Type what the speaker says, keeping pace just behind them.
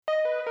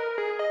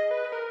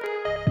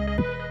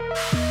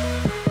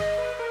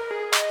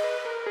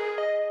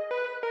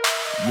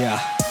Yeah.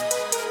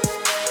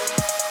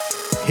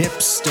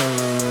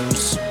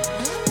 Hipsters.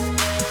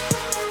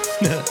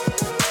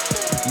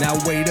 Now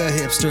wait a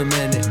hipster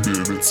minute.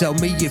 Tell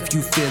me if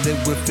you feel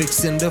it. We're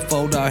fixing to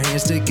fold our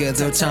hands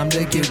together. Time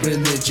to get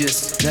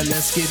religious. Now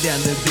let's get down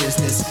to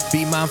business.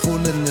 Be mindful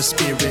in the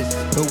spirit.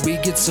 But we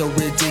get so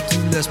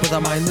ridiculous with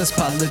our mindless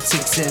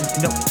politics. And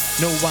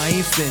no, I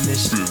ain't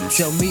finished.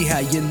 Tell me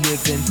how you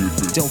living.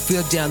 Don't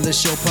feel down, the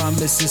show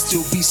promises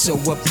to be so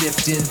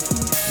uplifting.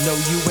 No,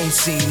 you ain't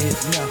seen it,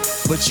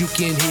 but you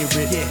can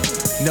hear it.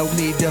 No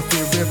need to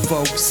fear it,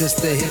 folks. It's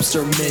the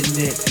hipster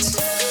minute.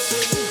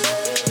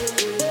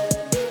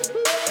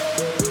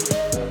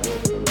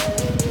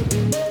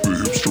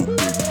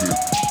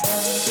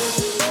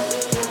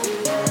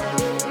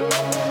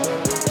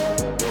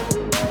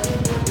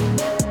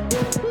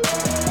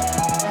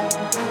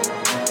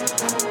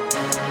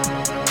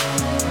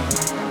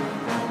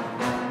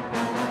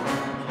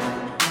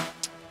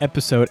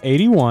 Episode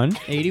 81.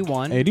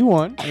 81.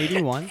 81.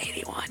 81.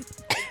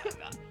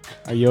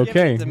 Are you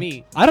okay? To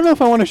me. I don't know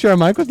if I want to share a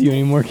mic with you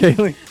anymore,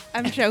 Kaylee.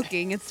 I'm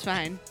joking. It's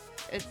fine.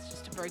 It's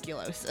just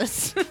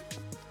tuberculosis.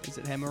 Is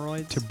it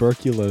hemorrhoids?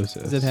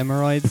 Tuberculosis. Is it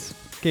hemorrhoids,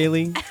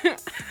 Kaylee?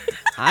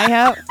 I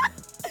have...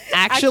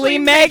 Actually,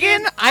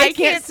 Megan, I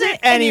can't sit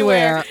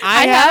anywhere.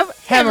 I have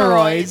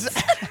hemorrhoids.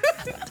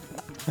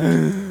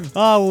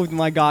 Oh,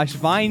 my gosh.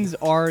 Vines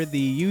are the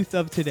youth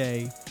of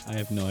today. I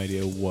have no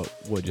idea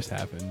what just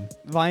happened.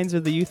 Vines are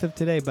the youth of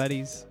today,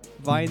 buddies.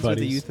 Vines are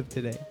the youth of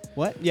today.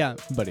 What? Yeah.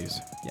 Buddies.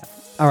 Yeah.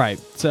 All right.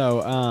 So,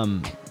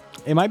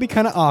 it might be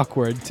kind of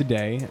awkward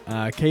today.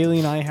 Kaylee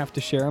and I have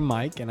to share a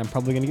mic, and I'm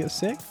probably going to get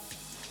sick.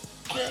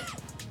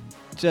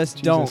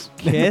 Just don't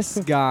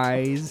kiss,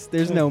 guys.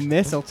 There's no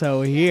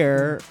mistletoe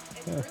here.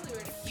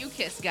 You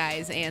kiss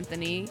guys,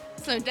 Anthony.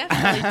 So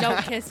definitely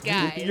don't kiss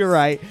guys. You're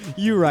right.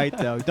 You're right,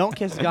 though. Don't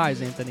kiss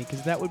guys, Anthony,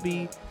 because that would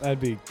be...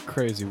 That'd be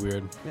crazy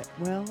weird.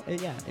 Well,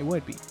 yeah, it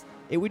would be.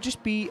 It would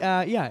just be,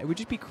 it would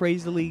just be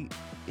crazily,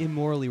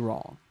 immorally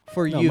wrong.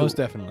 For you. Most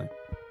definitely.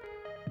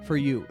 For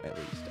you, at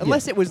least.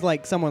 Unless it was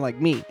like someone like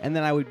me, and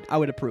then I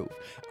would approve.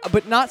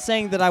 But not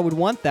saying that I would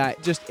want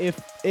that. Just if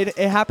it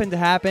happened to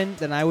happen,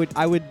 then I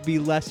would be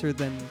lesser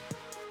than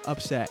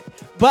upset.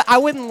 But I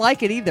wouldn't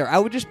like it either. I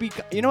would just be,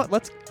 you know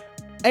what,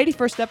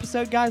 81st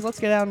episode, guys, let's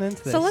get down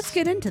into this. So let's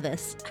get into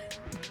this.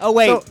 Oh,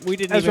 wait, So, we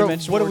didn't Ezra, even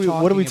mention what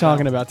are we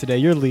talking about today?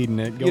 You're leading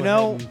it. Go You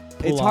know, ahead and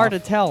pull it's hard to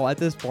off. tell at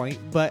this point,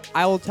 but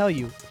I will tell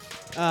you.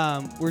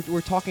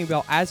 We're talking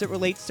about as it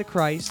relates to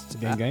Christ.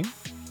 Gang, gang.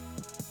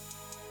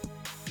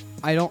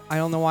 I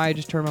don't know why I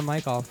just turned my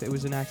mic off. It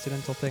was an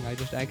accidental thing. I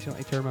just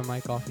accidentally turned my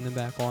mic off and then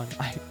back on.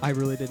 I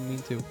really didn't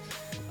mean to.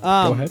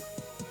 Go ahead.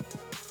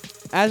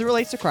 As it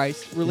relates to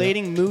Christ,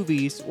 relating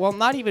movies, well,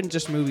 not even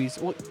just movies,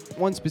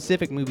 one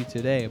specific movie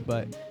today,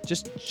 but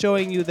just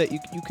showing you that you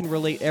can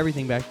relate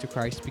everything back to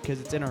Christ because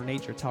it's in our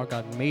nature. It's how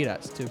God made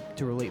us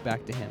to relate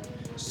back to Him.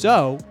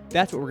 So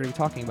that's what we're going to be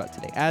talking about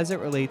today, as it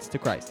relates to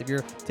Christ. If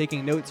you're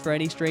taking notes for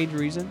any strange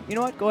reason, you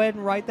know what? Go ahead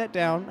and write that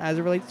down, as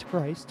it relates to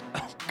Christ.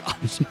 Oh,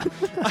 gosh.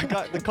 I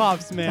got the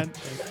coughs, man.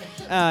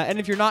 And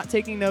if you're not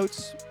taking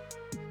notes,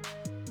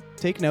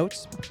 take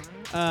notes.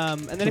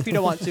 And then if you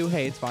don't want to,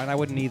 hey, it's fine. I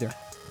wouldn't either.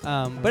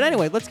 But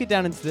anyway, let's get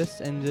down into this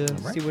and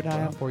see what I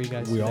have for you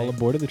guys. We today. all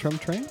aboarded the Trump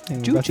train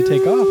and we're about to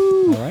take off.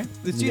 All right.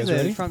 Let's You do guys the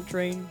ready? Trump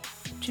train.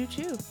 Choo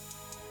choo.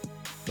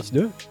 Let's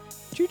do it.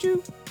 Choo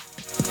choo.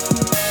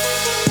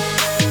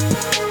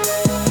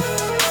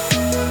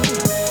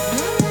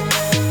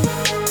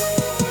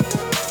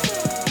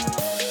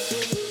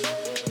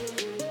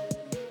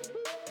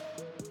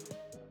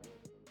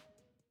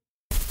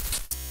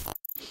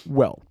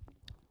 Well.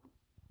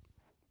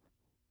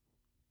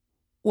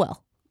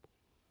 Well.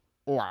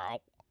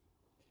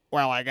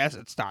 Well, I guess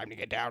it's time to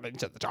get down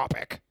into the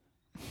topic.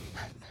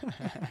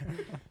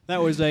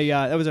 That was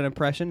an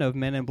impression of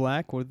Men in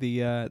Black with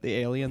the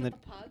alien that.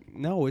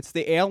 No, it's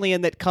the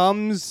alien that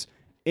comes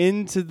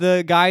into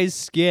the guy's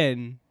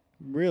skin.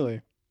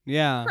 Really?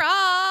 Yeah.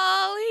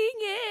 Crawling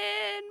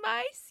in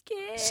my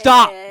skin.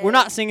 Stop! We're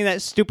not singing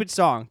that stupid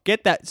song.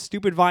 Get that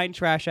stupid Vine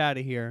trash out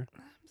of here.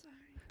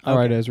 All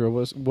right, Ezra.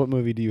 What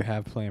movie do you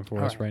have planned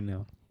for us right. right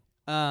now?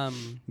 The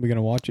We're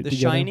gonna watch it together?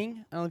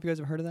 Shining. I don't know if you guys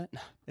have heard of that.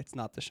 It's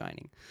not The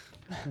Shining.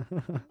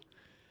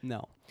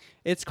 No,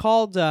 it's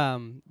called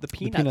the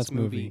Peanuts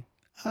movie.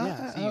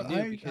 Yeah, so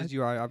you do because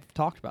I've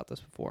talked about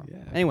this before.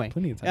 Yeah, anyway,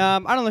 plenty of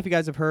time. I don't know if you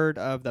guys have heard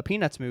of the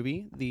Peanuts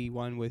movie, the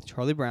one with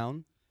Charlie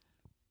Brown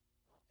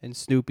and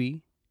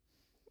Snoopy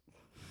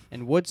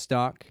and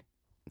Woodstock,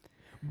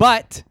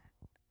 but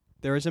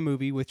there is a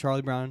movie with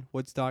Charlie Brown,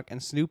 Woodstock,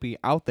 and Snoopy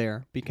out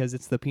there because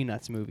it's the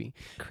Peanuts movie.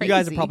 Crazy. You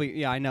guys are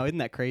probably, I know, isn't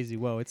that crazy?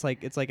 Whoa, it's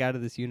like out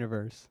of this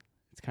universe.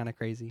 It's kind of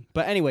crazy.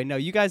 But anyway, no,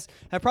 you guys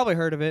have probably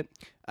heard of it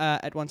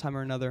at one time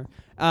or another.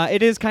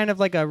 It is kind of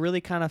like a really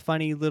kind of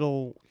funny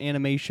little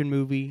animation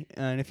movie.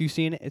 And if you've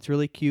seen it, it's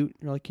really cute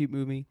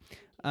movie.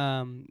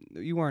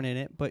 You weren't in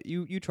it, but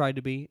you tried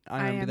to be.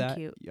 I remember am that.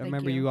 cute. I Thank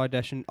remember you. you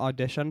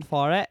auditioned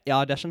for it. You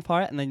auditioned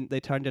for it, and then they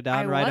turned it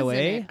down I right was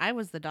away. in it. I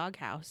was the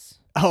doghouse.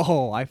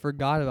 Oh, I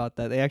forgot about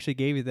that. They actually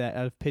gave you that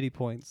out of pity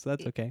points. So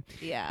that's okay.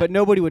 Yeah. But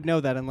nobody would know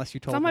that unless you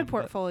it's told on my them, but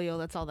portfolio.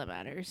 That's all that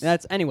matters.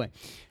 That's anyway.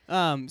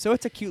 So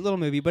it's a cute little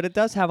movie, but it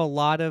does have a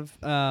lot of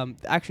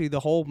actually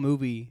the whole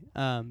movie,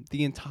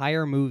 the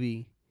entire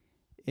movie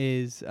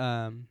is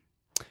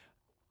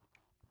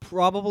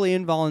probably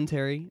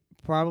involuntarily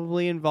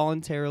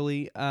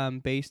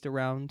based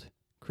around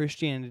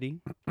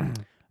Christianity.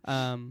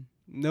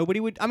 Nobody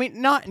would, I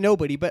mean, not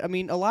nobody, but I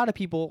mean, a lot of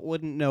people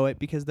wouldn't know it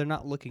because they're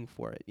not looking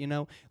for it, you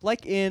know?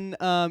 Like in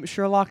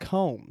Sherlock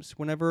Holmes,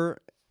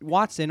 whenever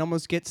Watson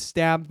almost gets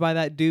stabbed by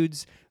that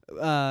dude's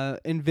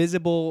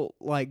invisible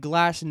like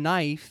glass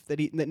knife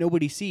that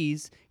nobody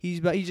sees, he's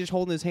just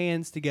holding his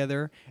hands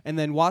together, and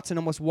then Watson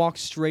almost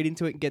walks straight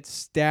into it and gets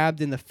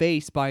stabbed in the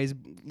face by his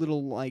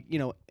little, like, you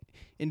know,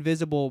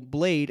 invisible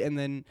blade, and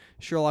then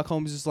Sherlock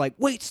Holmes is like,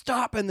 wait,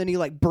 stop, and then he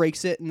like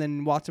breaks it, and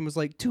then Watson was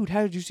like, dude,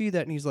 how did you see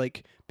that? And he's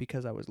like,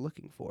 because I was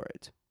looking for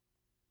it.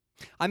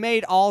 I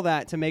made all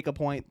that to make a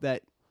point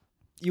that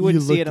you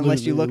wouldn't see it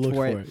unless you looked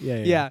for it.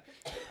 Yeah.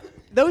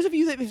 Those of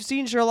you that have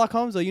seen Sherlock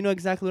Holmes, though, you know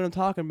exactly what I'm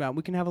talking about.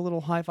 We can have a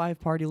little high five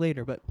party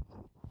later, but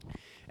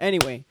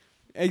anyway,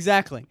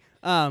 exactly.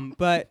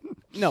 But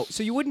no,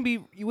 so you wouldn't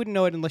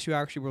know it unless you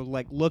actually were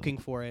like looking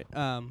for it.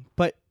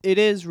 But it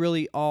is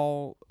really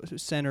all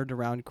centered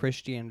around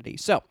Christianity.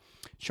 So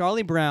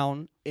Charlie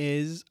Brown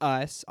is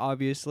us,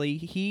 obviously.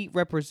 He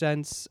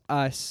represents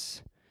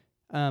us.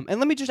 And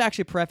let me just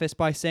actually preface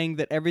by saying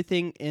that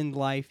everything in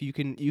life you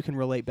can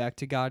relate back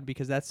to God,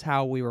 because that's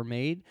how we were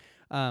made.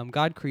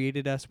 God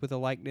created us with a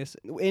likeness,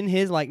 in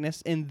his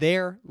likeness, in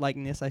their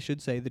likeness, I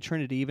should say. The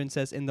Trinity even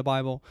says in the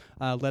Bible,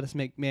 let us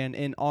make man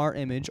in our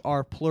image,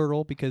 our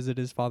plural, because it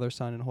is Father,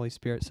 Son, and Holy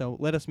Spirit. So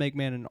let us make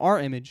man in our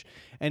image.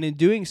 And in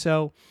doing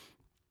so,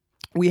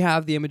 we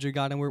have the image of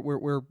God, and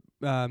we're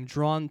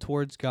drawn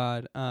towards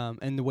God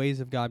and the ways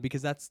of God,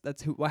 because that's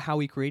how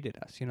he created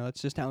us. You know,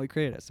 that's just how he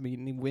created us. I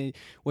mean,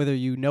 whether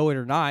you know it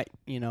or not,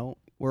 you know,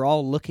 we're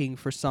all looking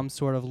for some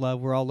sort of love.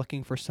 We're all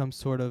looking for some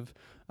sort of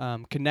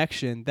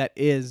connection that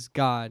is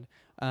God.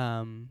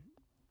 And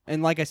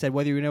like I said,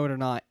 whether you know it or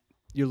not,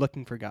 you're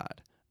looking for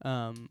God.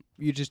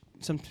 You just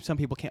some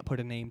people can't put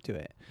a name to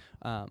it.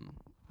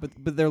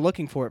 But they're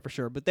looking for it for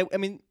sure. But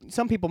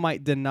some people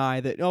might deny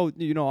that, oh,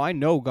 you know, I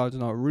know God's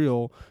not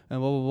real and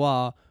blah blah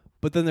blah.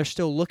 But then they're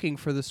still looking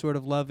for the sort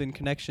of love and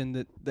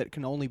connection that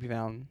can only be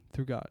found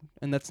through God.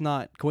 And that's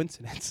not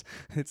coincidence.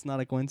 It's not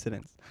a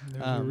coincidence.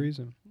 There's no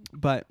reason.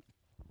 But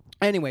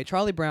anyway,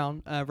 Charlie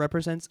Brown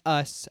represents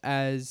us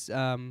as,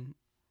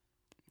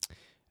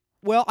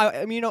 well,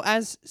 I mean, you know,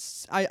 as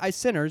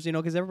sinners, you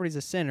know, because everybody's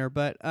a sinner.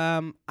 But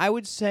I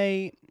would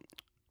say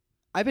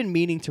I've been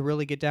meaning to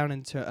really get down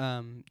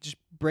into just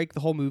break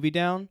the whole movie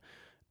down.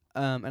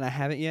 And I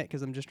haven't yet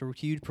because I'm just a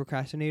huge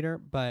procrastinator.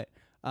 But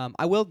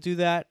I will do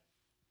that.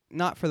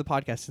 Not for the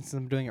podcast since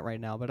I'm doing it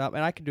right now, but and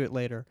I could do it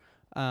later.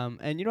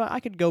 And you know what? I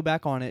could go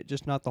back on it,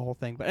 just not the whole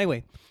thing. But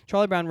anyway,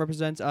 Charlie Brown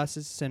represents us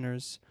as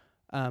sinners.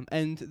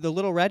 And the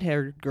little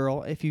red-haired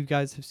girl, if you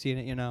guys have seen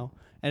it, you know.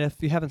 And if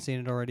you haven't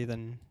seen it already,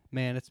 then,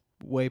 man, it's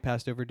way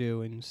past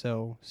overdue. And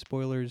so,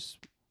 spoilers,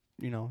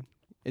 you know,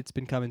 it's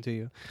been coming to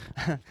you.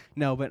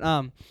 No, but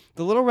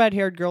the little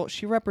red-haired girl,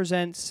 she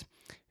represents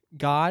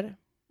God,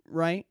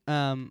 right?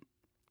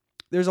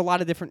 There's a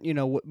lot of different, you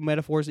know,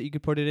 metaphors that you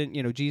could put it in.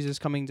 You know, Jesus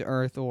coming to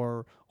earth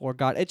or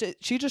God.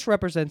 She just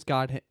represents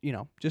God. You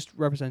know, just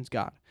represents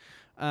God.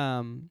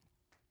 And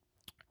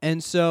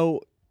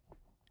so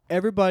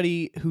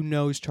everybody who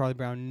knows Charlie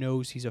Brown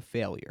knows he's a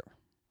failure.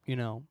 You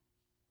know,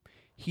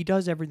 he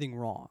does everything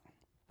wrong.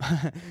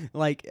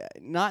 Like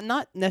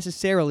not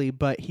necessarily,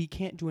 but he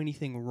can't do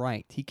anything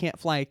right. He can't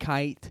fly a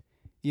kite.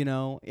 You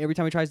know, every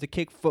time he tries to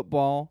kick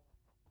football,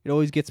 it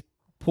always gets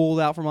pulled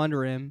out from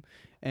under him.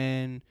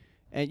 And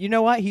you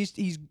know what?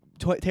 He's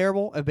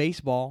terrible at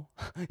baseball.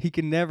 He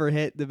can never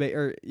hit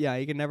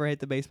he can never hit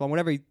the baseball.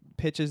 Whenever he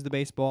pitches the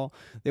baseball,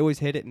 they always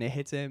hit it and it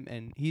hits him.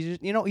 And he's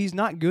just, you know, he's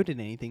not good at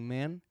anything,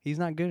 man. He's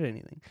not good at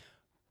anything,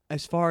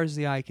 as far as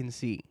the eye can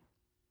see.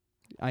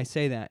 I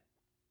say that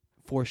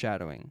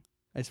foreshadowing.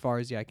 As far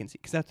as the eye can see,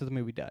 because that's what the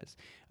movie does,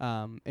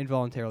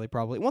 involuntarily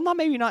probably. Well,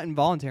 maybe not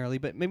involuntarily,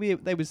 but maybe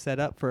they was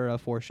set up for a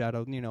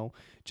foreshadow. You know,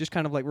 just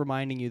kind of like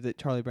reminding you that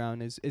Charlie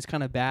Brown is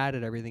kind of bad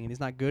at everything and he's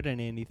not good at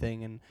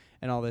anything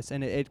and all this,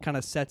 and it kind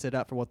of sets it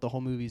up for what the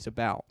whole movie's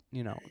about.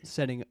 You know,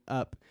 setting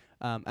up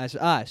as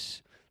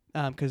us,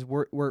 because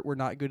we're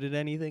not good at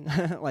anything.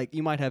 Like,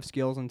 you might have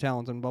skills and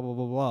talents and blah blah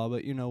blah blah,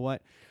 but you know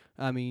what?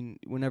 I mean,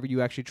 whenever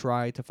you actually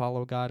try to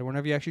follow God, or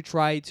whenever you actually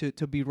try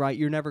to be right,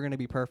 you're never going to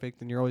be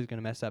perfect, and you're always going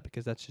to mess up,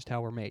 because that's just how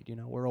we're made. You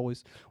know, we're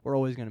always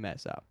going to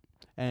mess up.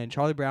 And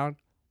Charlie Brown,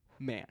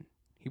 man,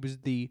 he was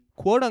the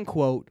quote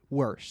unquote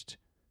worst,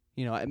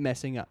 you know, at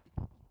messing up.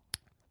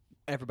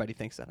 Everybody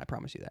thinks that. I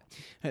promise you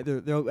that.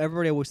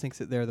 Everybody always thinks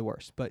that they're the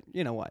worst, but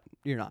you know what?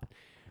 You're not.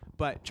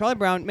 But Charlie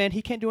Brown, man,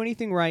 he can't do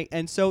anything right,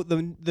 and so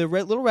the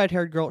little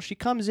red-haired girl, she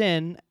comes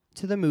in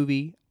to the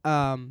movie,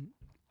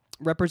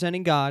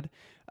 representing God.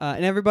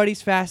 And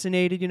everybody's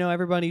fascinated,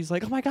 everybody's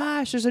like, oh my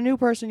gosh, there's a new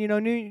person,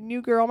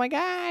 new girl, oh my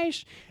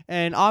gosh.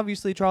 And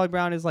obviously Charlie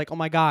Brown is like, oh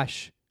my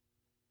gosh,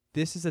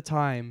 this is a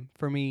time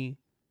for me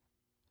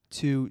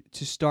to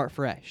start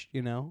fresh,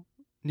 new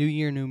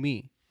year, new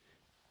me.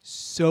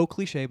 So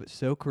cliche, but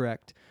so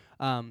correct.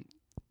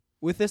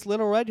 With this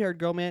little red-haired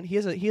girl, man, he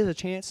has a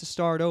chance to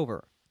start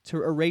over,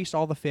 to erase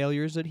all the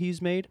failures that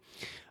he's made.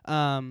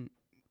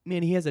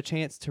 Man, he has a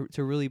chance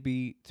to really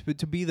be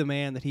to be the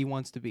man that he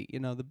wants to be,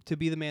 to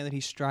be the man that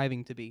he's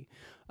striving to be,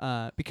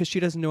 because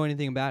she doesn't know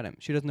anything about him.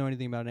 She doesn't know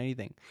anything about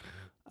anything.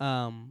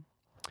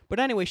 But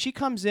anyway, she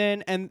comes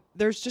in, and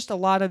there's just a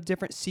lot of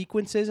different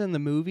sequences in the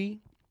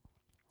movie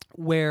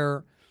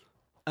where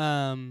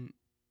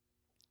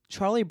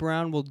Charlie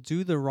Brown will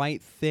do the right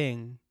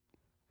thing,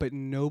 but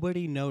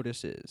nobody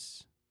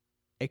notices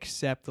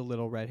except the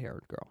little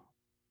red-haired girl.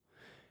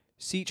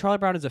 See, Charlie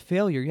Brown is a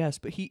failure, yes,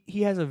 but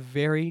he has a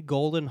very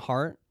golden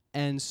heart,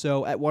 and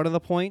so at one of the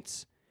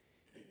points,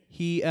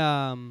 he's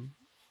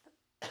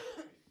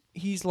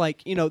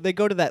like, they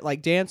go to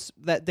that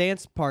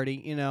dance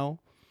party,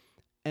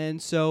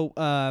 and so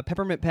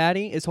Peppermint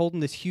Patty is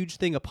holding this huge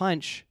thing of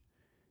punch,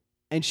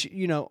 and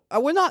she, well,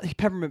 not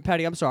Peppermint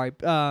Patty, I'm sorry,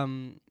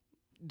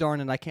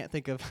 darn it, I can't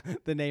think of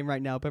the name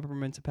right now.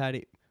 Peppermint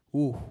Patty,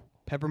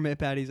 Peppermint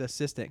Patty's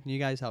assistant. Can you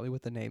guys help me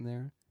with the name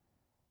there?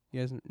 You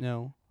guys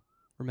know?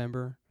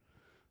 Remember?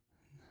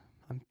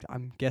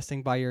 I'm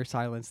guessing by your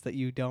silence that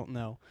you don't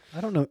know.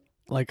 I don't know,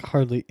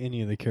 hardly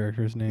any of the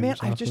characters' names. Man,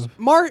 I just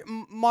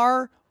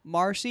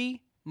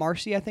Marcy,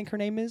 I think her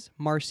name is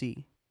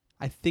Marcy.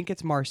 I think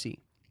it's Marcy.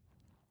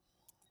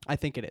 I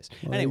think it is.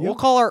 Well, anyway, we'll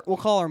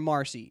call her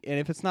Marcy, and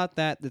if it's not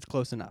that, that's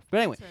close enough. But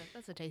anyway,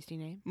 that's a tasty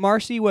name.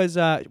 Marcy was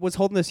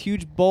holding this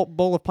huge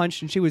bowl of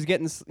punch, and she was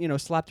getting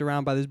slapped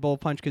around by this bowl of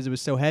punch because it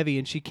was so heavy,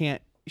 and she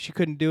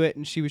couldn't do it,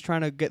 and she was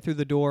trying to get through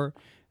the door.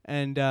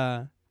 And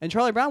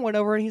Charlie Brown went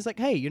over and he's like,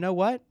 hey, you know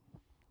what?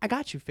 I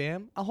got you,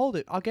 fam. I'll hold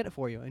it. I'll get it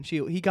for you. And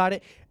he got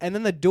it. And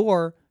then the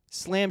door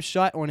slammed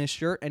shut on his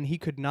shirt and he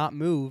could not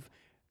move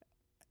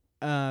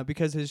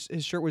because his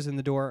shirt was in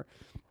the door.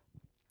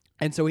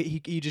 And so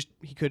he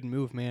couldn't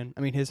move, man. I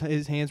mean, his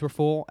hands were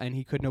full and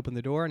he couldn't open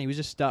the door and he was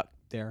just stuck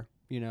there,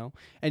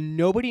 And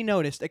nobody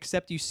noticed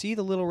except you see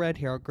the little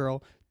red-haired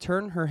girl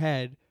turn her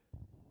head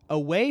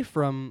away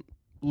from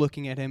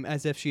looking at him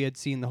as if she had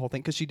seen the whole thing,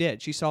 because she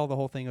did. She saw the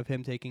whole thing of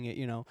him taking it,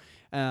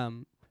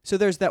 So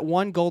there's that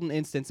one golden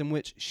instance in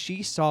which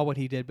she saw what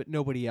he did, but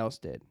nobody else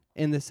did,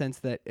 in the sense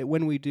that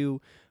when we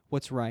do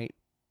what's right,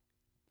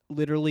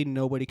 literally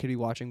nobody could be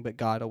watching, but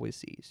God always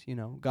sees,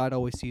 God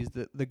always sees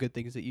the good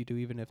things that you do,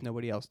 even if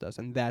nobody else does,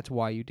 and that's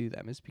why you do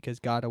them, is because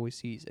God always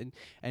sees, and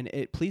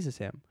it pleases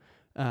him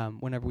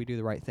whenever we do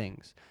the right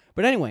things.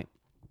 But anyway,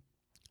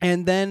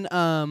 and then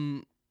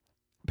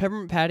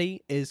Peppermint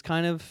Patty is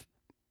kind of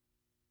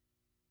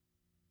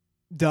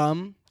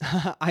dumb.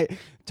 I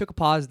took a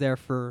pause there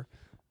for,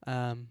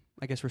 I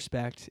guess,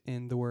 respect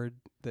in the word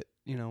that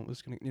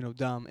was gonna,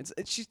 dumb.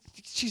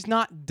 She's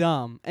not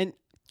dumb, and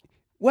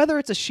whether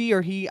it's a she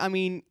or he, I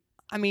mean,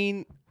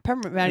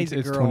 Peppermint Patty's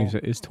a girl.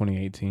 It's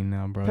 2018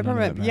 now, bro.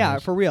 Peppermint, yeah,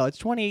 for real. It's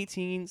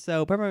 2018,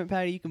 so Peppermint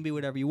Patty, you can be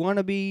whatever you want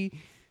to be,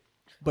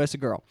 but it's a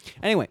girl.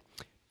 Anyway,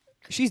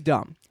 she's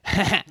dumb.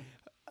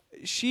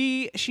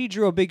 She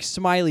drew a big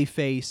smiley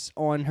face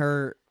on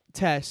her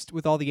test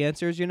with all the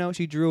answers.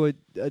 She drew a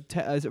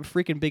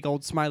freaking big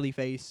old smiley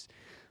face,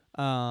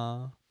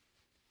 and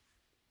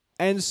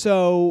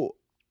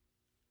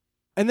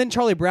then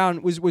Charlie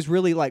Brown was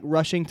really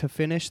rushing to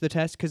finish the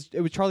test, because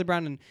it was Charlie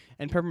Brown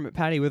and Peppermint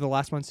Patty were the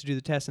last ones to do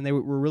the test, and they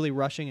were really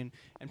rushing, and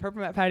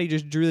Peppermint Patty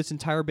just drew this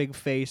entire big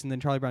face, and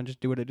then Charlie Brown just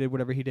did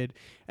whatever he did,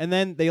 and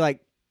then they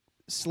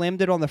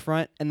slammed it on the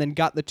front and then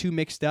got the two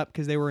mixed up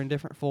because they were in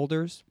different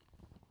folders.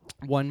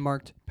 One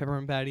marked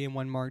Peppermint Patty and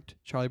one marked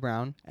Charlie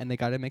Brown, and they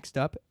got it mixed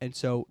up, and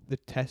so the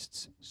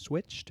tests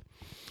switched.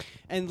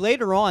 And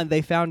later on,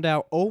 they found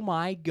out, oh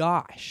my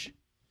gosh,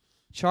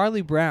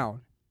 Charlie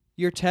Brown,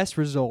 your test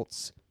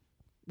results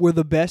were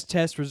the best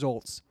test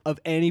results of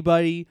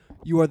anybody.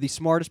 You are the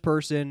smartest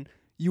person.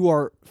 You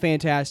are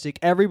fantastic.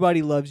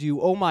 Everybody loves you.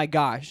 Oh my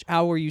gosh,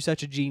 how are you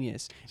such a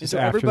genius? And so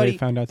after they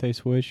found out they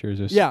switched, or is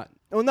this? Yeah.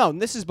 Oh no,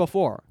 this is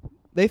before.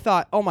 They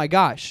thought, oh my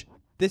gosh,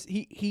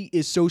 he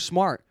is so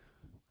smart.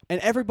 And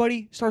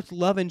everybody starts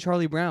loving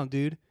Charlie Brown,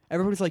 dude.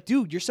 Everybody's like,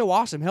 dude, you're so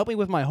awesome. Help me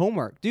with my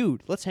homework.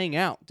 Dude, let's hang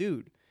out.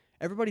 Dude,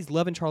 everybody's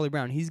loving Charlie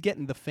Brown. He's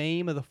getting the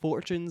fame of the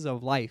fortunes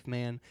of life,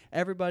 man.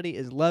 Everybody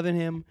is loving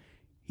him.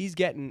 He's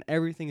getting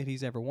everything that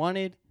he's ever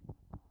wanted.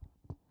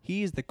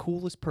 He is the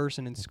coolest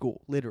person in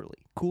school, literally.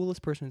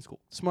 Coolest person in school.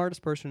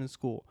 Smartest person in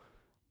school.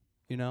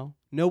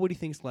 Nobody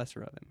thinks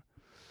lesser of him.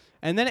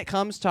 And then it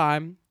comes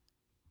time,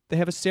 they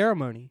have a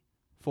ceremony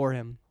for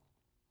him.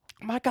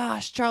 My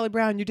gosh, Charlie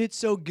Brown, you did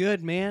so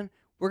good, man.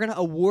 We're going to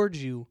award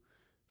you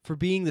for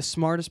being the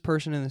smartest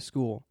person in the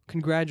school.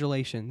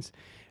 Congratulations.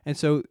 And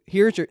so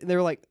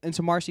and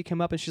so Marcy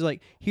came up and she's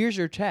like, here's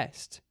your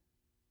test.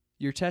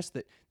 your test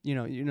that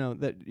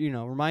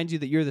reminds you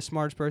that you're the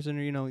smartest person,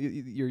 or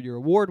your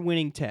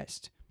award-winning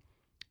test.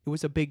 It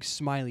was a big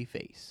smiley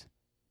face.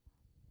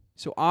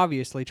 So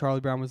obviously Charlie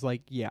Brown was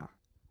like, yeah,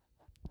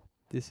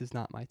 this is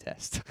not my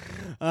test.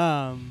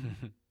 And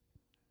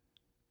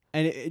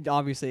it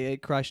obviously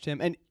it crushed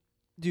him. And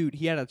dude,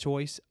 he had a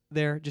choice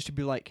there just to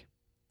be like,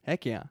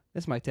 heck yeah,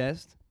 that's my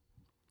test.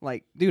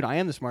 Like, dude, I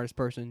am the smartest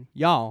person.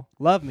 Y'all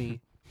love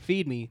me,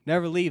 feed me,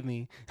 never leave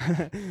me.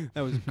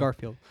 That was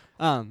Garfield.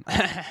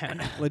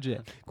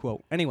 Legit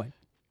quote. Anyway,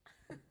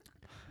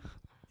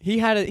 he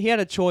had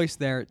a choice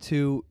there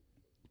to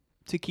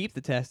keep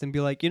the test and be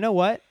like, you know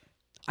what?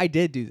 I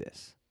did do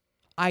this.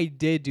 I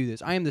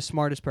am the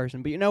smartest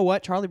person. But you know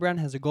what? Charlie Brown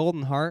has a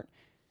golden heart.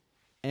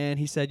 And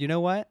he said, you know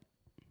what?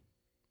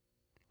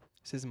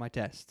 This isn't my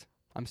test.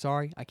 I'm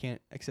sorry. I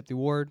can't accept the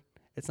award.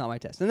 It's not my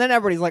test. And then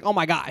everybody's like, oh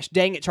my gosh,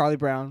 dang it, Charlie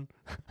Brown.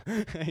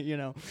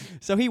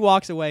 So he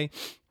walks away.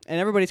 And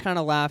everybody's kind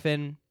of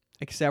laughing,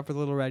 except for the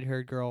little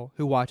red-haired girl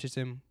who watches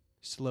him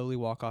slowly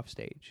walk off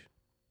stage.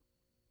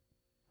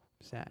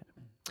 Sad.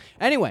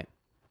 Anyway.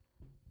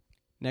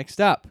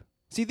 Next up.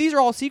 See, these are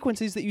all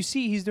sequences that you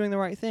see he's doing the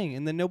right thing,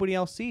 and then nobody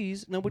else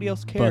sees, nobody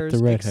else cares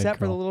except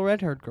for the little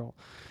red-haired girl.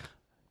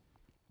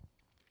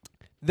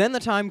 Then the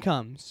time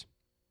comes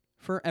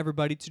for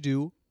everybody to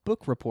do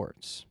book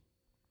reports.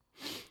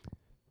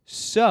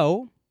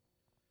 So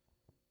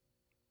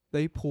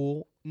they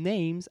pull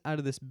names out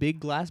of this big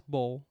glass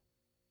bowl,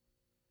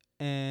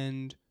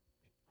 and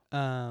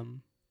so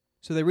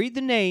they read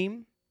the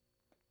name,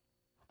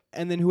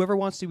 and then whoever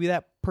wants to be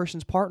that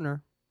person's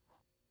partner,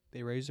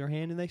 they raise their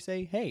hand and they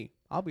say, hey,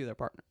 I'll be their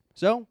partner.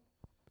 So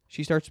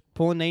she starts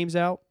pulling names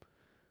out,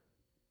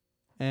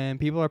 and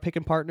people are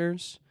picking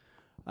partners.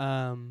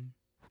 And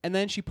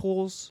then she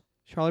pulls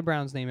Charlie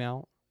Brown's name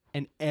out,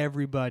 and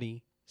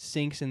everybody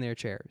sinks in their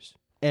chairs.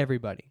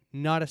 Everybody.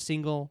 Not a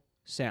single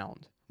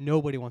sound.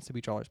 Nobody wants to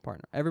be Charlie's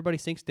partner. Everybody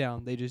sinks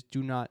down. They just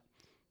do not.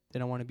 They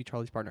don't want to be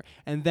Charlie's partner.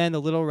 And then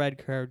the little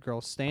red-haired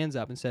girl stands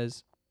up and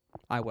says,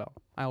 I will.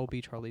 I will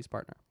be Charlie's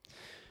partner.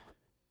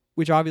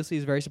 Which obviously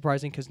is very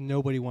surprising because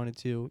nobody wanted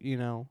to,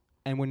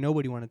 And when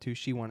nobody wanted to,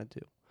 she wanted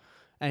to.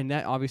 And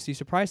that obviously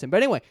surprised him.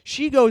 But anyway,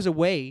 she goes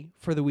away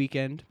for the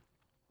weekend.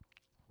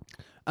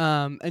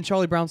 And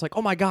Charlie Brown's like,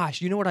 oh my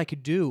gosh, you know what I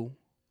could do?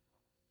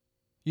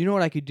 You know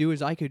what I could do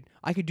is I could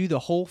do the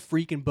whole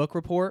freaking book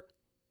report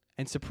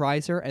and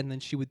surprise her, and then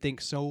she would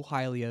think so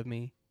highly of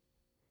me.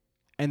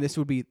 And this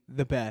would be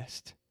the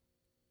best.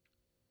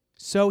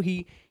 So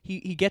he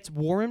gets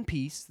War and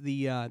Peace,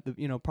 the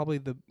probably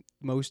the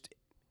most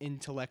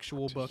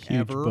intellectual book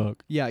ever.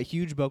 Book. Yeah, a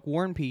huge book,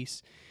 War and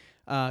Peace.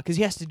 Because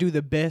he has to do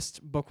the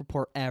best book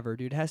report ever,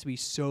 dude. It has to be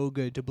so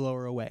good to blow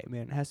her away,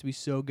 man. It has to be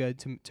so good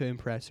to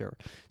impress her.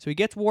 So he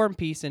gets War and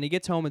Peace, and he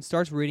gets home and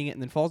starts reading it,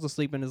 and then falls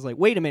asleep and is like,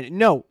 wait a minute,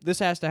 no, this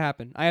has to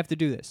happen. I have to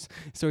do this.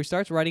 So he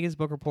starts writing his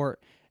book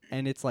report,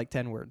 and it's like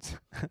 10 words.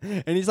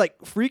 And he's like,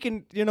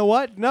 freaking, you know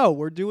what? No,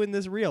 we're doing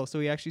this real. So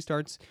he actually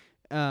starts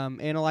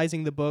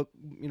analyzing the book,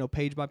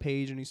 page by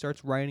page, and he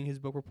starts writing his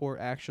book report,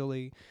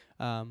 actually.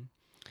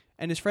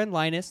 And his friend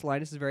Linus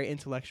is very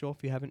intellectual,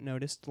 if you haven't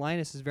noticed.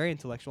 Linus is very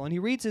intellectual. And he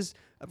reads his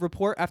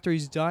report after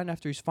he's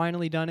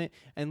finally done it.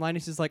 And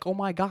Linus is like, oh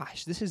my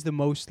gosh, this is the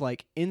most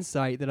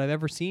insight that I've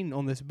ever seen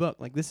on this book.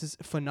 This is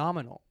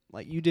phenomenal.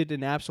 You did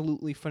an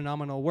absolutely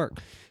phenomenal work.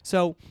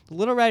 So the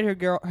little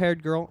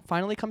red-haired girl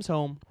finally comes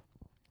home.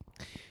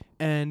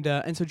 And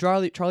so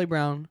Charlie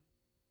Brown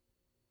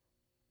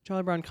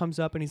comes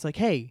up and he's like,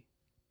 hey,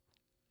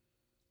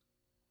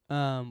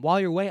 while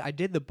you're away, I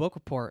did the book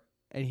report.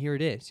 And here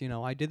it is,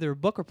 I did their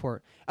book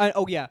report.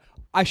 Oh, yeah,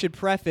 I should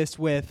preface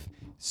with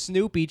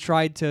Snoopy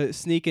tried to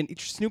sneak in.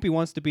 Snoopy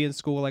wants to be in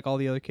school like all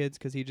the other kids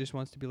because he just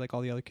wants to be like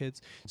all the other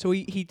kids. So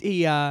he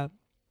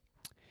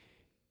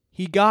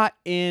got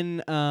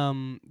in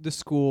the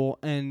school,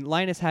 and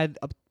Linus had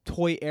a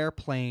toy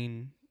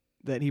airplane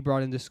that he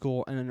brought into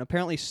school. And then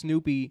apparently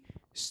Snoopy,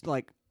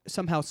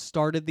 somehow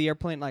started the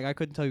airplane. I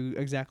couldn't tell you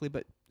exactly,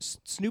 but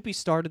Snoopy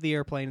started the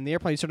airplane, and the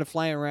airplane started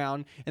flying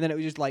around, and then it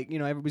was just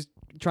everybody's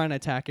trying to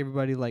attack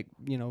everybody,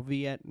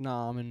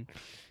 Vietnam, and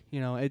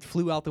it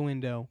flew out the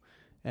window,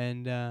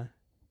 and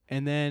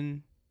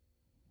then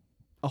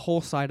a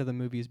whole side of the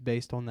movie is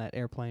based on that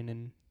airplane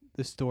and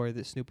the story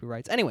that Snoopy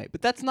writes. Anyway,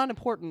 but that's not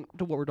important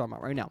to what we're talking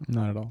about right now.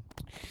 Not at all.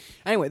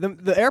 Anyway,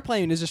 the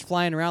airplane is just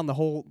flying around the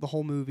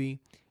whole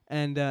movie,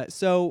 and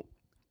so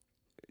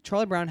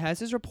Charlie Brown has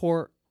his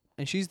report,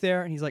 and she's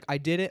there, and he's like, I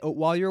did it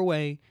while you're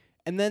away.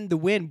 And then the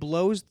wind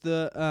blows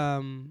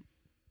the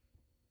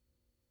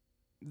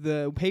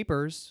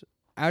papers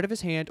out of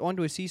his hand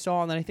onto a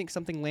seesaw, and then I think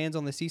something lands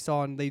on the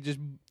seesaw, and they just...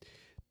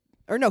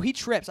 Or no, he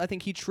trips. I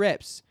think he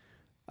trips.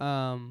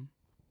 Oh,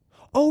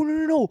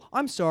 no.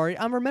 I'm sorry.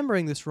 I'm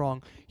remembering this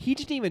wrong. He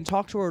didn't even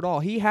talk to her at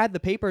all. He had the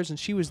papers, and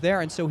she was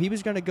there, and so he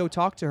was going to go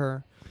talk to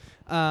her.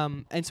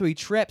 And so he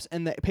trips,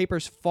 and the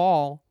papers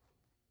fall,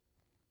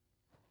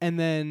 and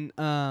then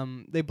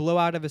they blow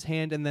out of his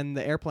hand, and then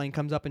the airplane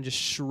comes up and just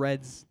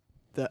shreds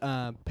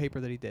the paper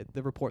that he did,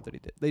 the report that he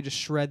did. They just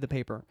shred the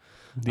paper.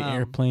 The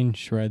airplane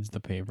shreds the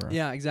paper.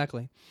 Yeah,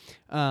 exactly.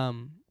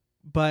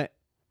 But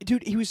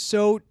dude, he was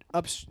so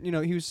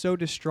he was so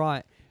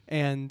distraught,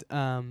 and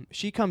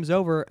she comes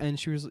over and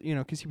she was,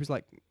 because he was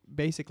like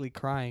basically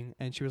crying,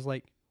 and she was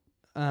like,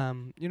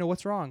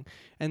 what's wrong?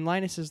 And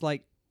Linus is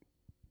like,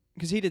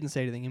 because he didn't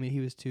say anything. I mean,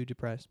 he was too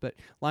depressed. But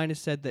Linus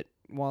said that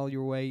while you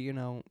were away,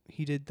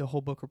 he did the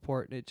whole book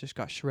report and it just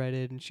got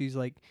shredded. And she's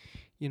like,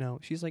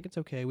 it's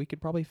okay. We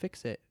could probably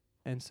fix it.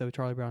 And so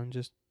Charlie Brown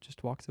just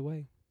walks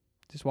away.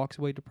 Just walks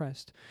away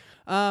depressed.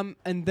 And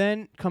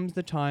then comes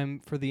the time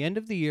for the end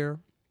of the year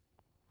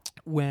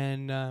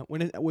when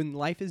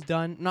life is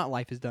done. Not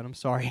life is done, I'm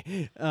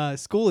sorry.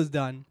 School is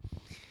done.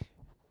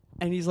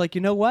 And he's like,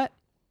 you know what?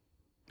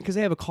 Because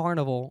they have a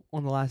carnival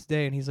on the last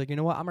day. And he's like, you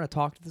know what? I'm going to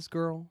talk to this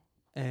girl.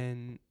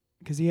 And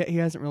because he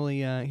hasn't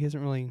really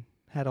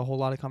had a whole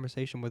lot of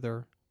conversation with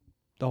her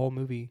the whole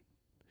movie.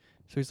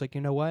 So he's like,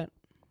 you know what?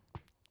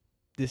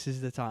 This is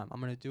the time. I'm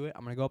going to do it.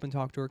 I'm going to go up and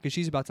talk to her because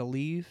she's about to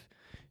leave.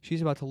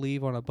 She's about to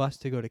leave on a bus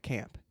to go to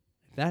camp.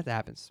 If that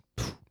happens,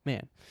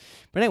 man.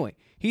 But anyway,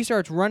 he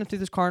starts running through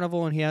this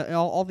carnival, and he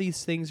all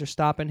these things are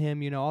stopping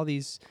him. All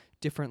these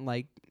different,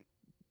 like,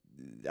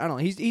 I don't know.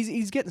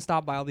 He's getting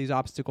stopped by all these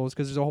obstacles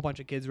because there's a whole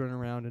bunch of kids running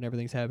around and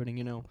everything's happening.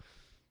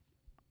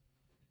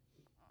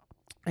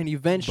 And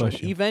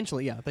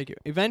eventually, yeah, thank you.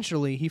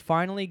 Eventually, he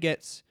finally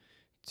gets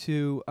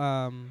to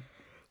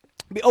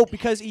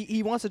because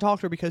he wants to talk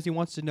to her because he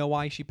wants to know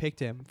why she picked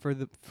him for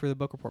the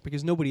book report,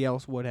 because nobody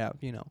else would have,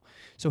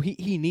 So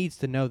he needs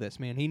to know this,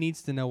 man. He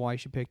needs to know why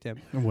she picked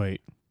him. Wait.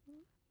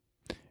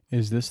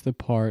 Is this the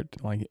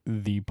part, like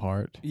the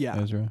part, yeah,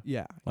 Ezra?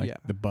 Yeah. Like yeah.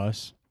 the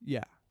bus?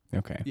 Yeah.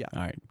 Okay. Yeah.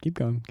 All right. Keep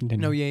going.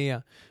 Continue. No,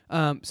 yeah.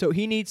 So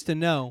he needs to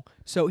know.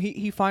 So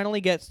he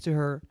finally gets to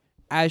her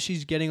as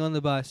she's getting on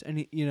the bus, and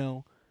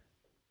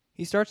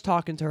he starts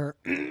talking to her,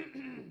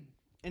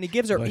 and he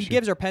gives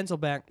her pencil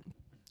back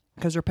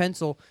because her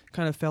pencil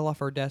kind of fell off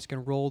her desk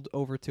and rolled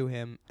over to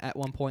him at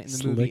one point in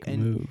the movie.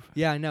 And move.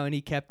 Yeah, I know, and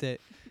he kept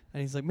it,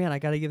 and he's like, man, I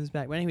gotta give this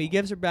back. But anyway, he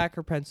gives her back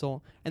her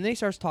pencil, and then he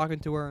starts talking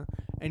to her,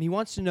 and he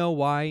wants to know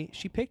why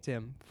she picked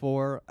him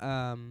for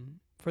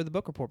the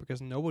book report,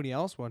 because nobody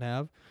else would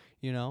have,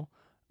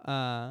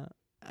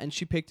 and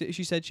she picked it.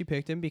 She said she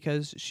picked him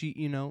because she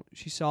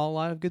saw a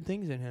lot of good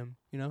things in him.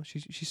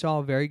 She saw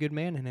a very good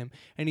man in him.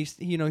 And he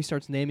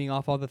starts naming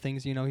off all the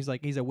things. He's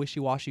like, he's a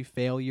wishy-washy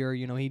failure.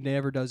 He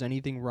never does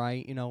anything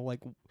right.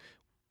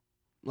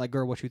 Like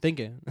girl, what you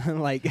thinking?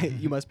 Like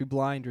you must be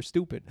blind or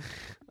stupid.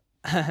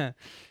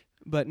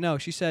 But no,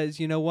 she says,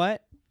 you know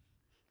what?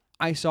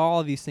 I saw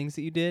all these things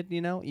that you did.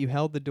 You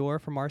held the door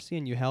for Marcy,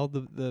 and you held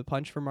the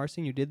punch for Marcy,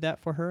 and you did that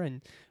for her,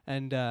 and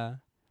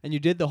you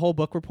did the whole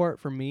book report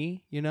for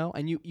me,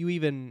 and you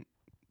even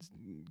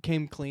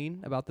came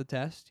clean about the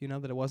test,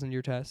 that it wasn't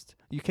your test.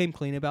 You came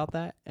clean about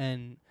that,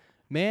 and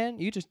man,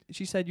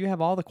 she said you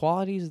have all the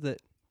qualities that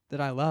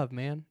I love,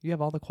 man. You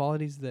have all the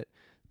qualities that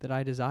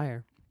I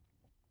desire.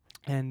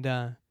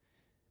 And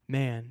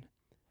man,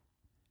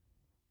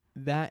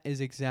 that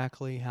is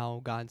exactly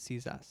how God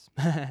sees us.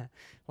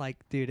 Like,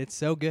 dude, it's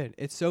so good.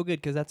 It's so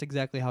good because that's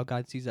exactly how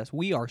God sees us.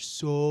 We are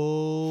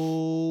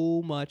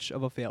so much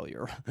of a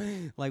failure.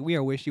 Like, we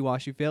are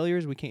wishy-washy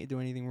failures. We can't do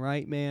anything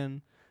right,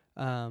 man.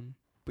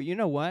 But you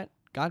know what?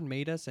 God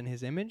made us in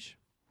his image.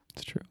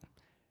 It's true.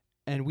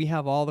 And we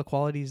have all the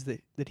qualities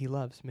that he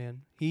loves,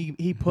 man.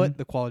 He put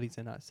the qualities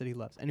in us that he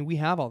loves. And we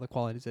have all the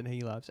qualities that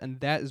he loves. And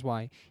that is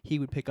why he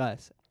would pick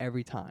us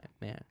every time,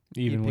 man.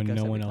 Even when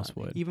no one else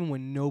would. Even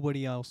when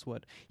nobody else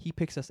would. He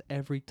picks us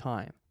every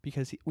time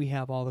because we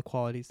have all the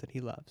qualities that he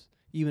loves.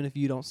 Even if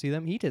you don't see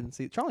them, he didn't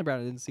see. Charlie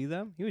Brown didn't see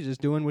them. He was just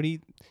doing what he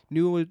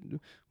knew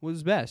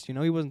was best. He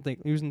wasn't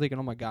thinking,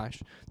 oh my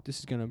gosh, this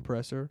is gonna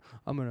impress her.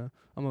 I'm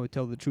gonna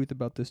tell the truth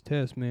about this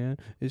test, man.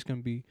 It's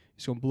gonna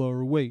blow her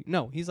away.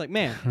 No, he's like,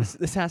 man,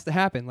 this has to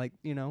happen. Like,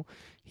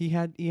 he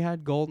had a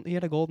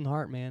golden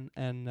heart, man,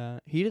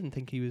 and he didn't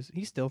think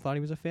he still thought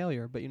he was a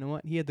failure. But you know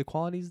what? He had the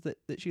qualities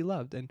that she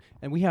loved, and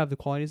we have the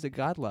qualities that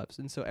God loves.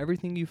 And so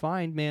everything you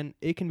find, man,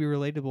 it can be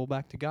relatable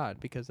back to God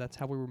because that's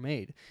how we were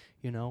made.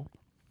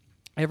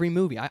 Every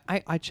movie,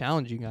 I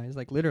challenge you guys,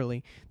 like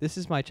literally, this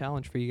is my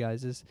challenge for you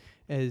guys, is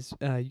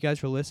you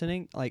guys are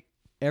listening, like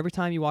every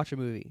time you watch a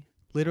movie,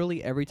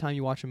 literally every time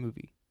you watch a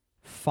movie,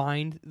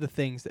 find the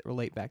things that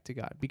relate back to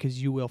God,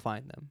 because you will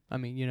find them. I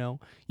mean,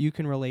 you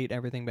can relate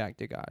everything back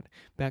to God,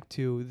 back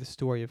to the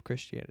story of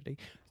Christianity.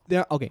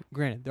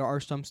 Granted, there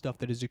are some stuff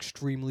that is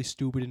extremely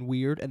stupid and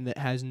weird and that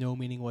has no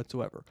meaning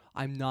whatsoever.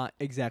 I'm not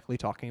exactly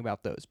talking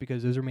about those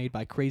because those are made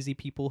by crazy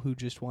people who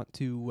just want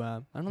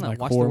to, like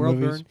watch the world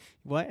movies? burn.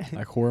 What?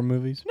 Like horror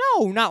movies?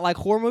 No, not like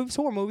horror movies.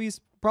 Horror movies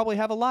probably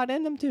have a lot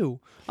in them too.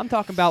 I'm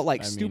talking about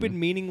stupid,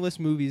 meaningless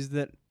movies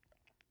that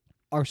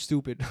are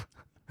stupid.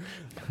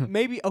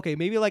 maybe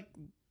like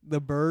The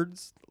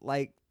Birds,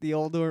 like the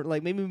older,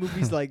 like maybe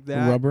movies like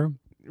that.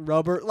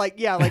 Rubber, like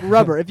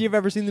Rubber. If you've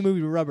ever seen the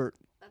movie Rubber.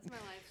 That's my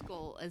life's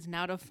goal, is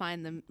now to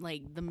find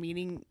the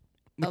meaning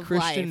The of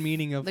Christian life.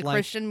 meaning of the life.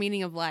 Christian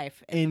meaning of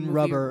life In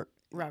Rubber.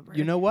 Rubber.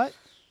 You know what?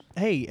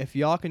 Hey, if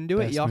y'all can do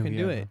it, Best y'all can movie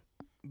do ever. it.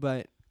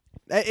 But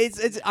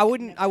it's I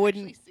wouldn't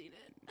Actually seen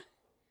it.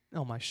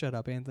 Oh my, shut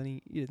up,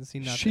 Anthony. You didn't see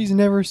nothing. She's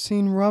never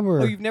seen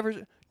Rubber. Oh, you've never.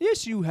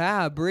 Yes, you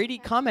have. Brady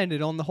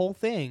commented on the whole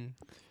thing.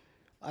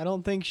 I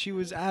don't think she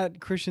was at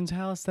Christian's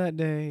house that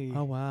day.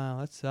 Oh wow,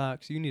 that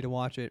sucks. You need to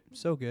watch it.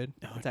 So good.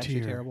 Oh, It's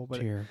actually terrible,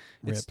 but tear.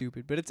 it's Rip.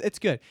 stupid. But it's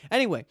good.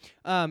 Anyway,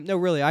 no,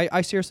 really,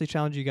 I seriously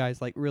challenge you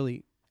guys. Like,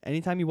 really,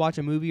 anytime you watch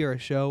a movie or a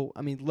show,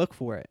 I mean, look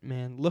for it,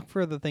 man. Look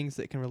for the things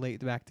that can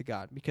relate back to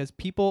God, because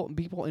people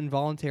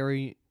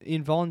involuntarily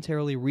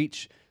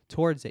reach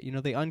towards it. You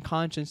know, they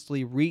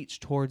unconsciously reach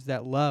towards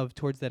that love,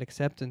 towards that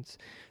acceptance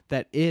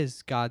that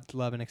is God's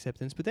love and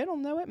acceptance, but they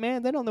don't know it,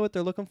 man. They don't know what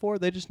they're looking for.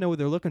 They just know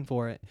they're looking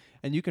for it.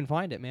 And you can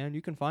find it, man.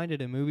 You can find it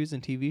in movies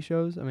and TV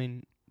shows. I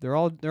mean, they're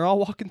all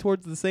walking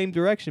towards the same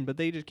direction, but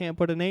they just can't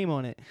put a name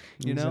on it,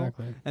 you know?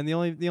 Exactly. And the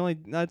only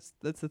that's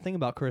the thing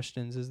about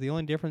Christians, is the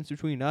only difference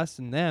between us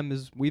and them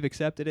is we've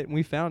accepted it and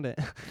we found it.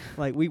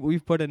 Like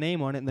we've put a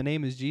name on it, and the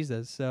name is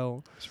Jesus.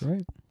 So That's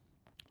right.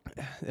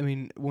 I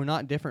mean, we're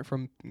not different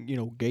from, you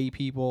know, gay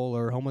people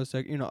or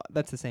homosexual. You know,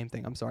 that's the same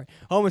thing. I'm sorry.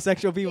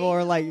 Homosexual people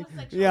are like,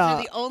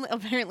 yeah.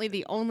 Apparently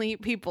the only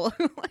people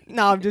who like.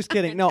 No, I'm just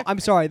kidding. No, I'm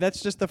sorry.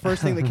 That's just the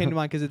first thing that came to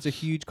mind, because it's a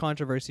huge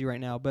controversy right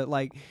now. But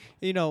like,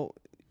 you know,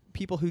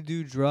 people who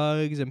do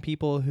drugs and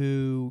people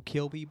who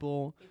kill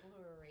people,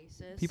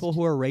 people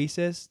who are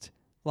racist,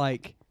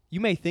 like, you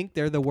may think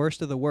they're the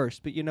worst of the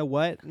worst, but you know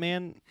what,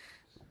 man?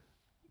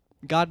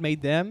 God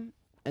made them.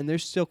 And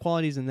there's still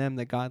qualities in them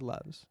that God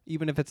loves,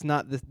 even if it's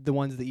not the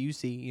ones that you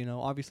see. You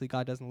know, obviously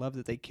God doesn't love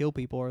that they kill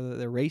people or that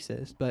they're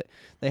racist, but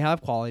they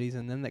have qualities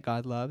in them that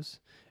God loves.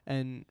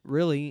 And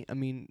really, I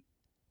mean,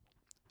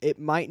 it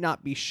might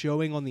not be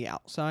showing on the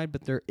outside,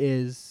 but there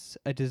is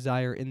a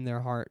desire in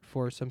their heart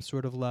for some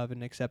sort of love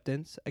and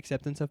acceptance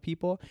of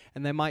people.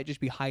 And they might just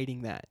be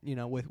hiding that, you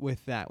know,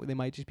 with that. They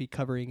might just be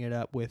covering it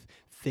up with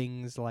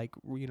things like,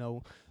 you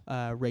know,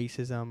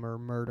 racism or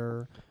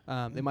murder.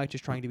 They might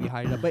just trying to be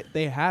hiding it up, but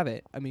they have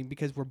it. I mean,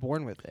 because we're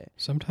born with it.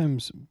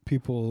 Sometimes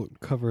people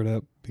cover it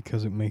up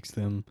because it makes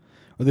them,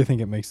 or they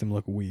think it makes them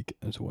look weak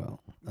as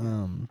well.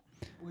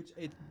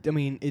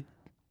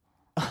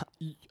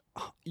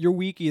 You're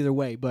weak either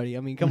way, buddy. I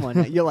mean, come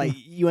on. You're like,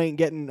 you ain't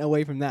getting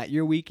away from that.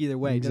 You're weak either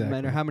way. It doesn't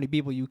matter how many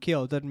people you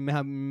kill. It doesn't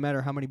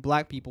matter how many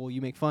black people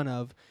you make fun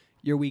of.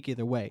 You're weak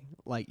either way.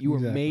 Like, you were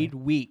made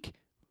weak,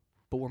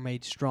 but we're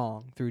made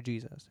strong through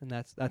Jesus. And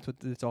that's what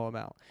it's all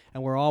about.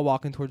 And we're all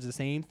walking towards the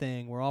same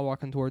thing. We're all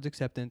walking towards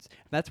acceptance.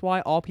 That's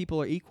why all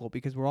people are equal,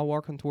 because we're all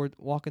walking towards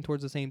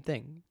the same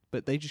thing.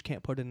 But they just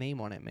can't put a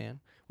name on it, man.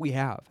 We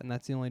have. And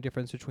that's the only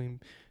difference between,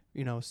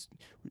 you know,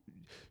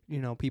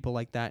 people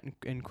like that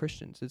and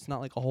Christians. It's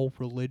not like a whole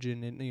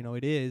religion, and you know,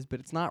 it is, but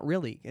it's not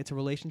really. It's a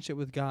relationship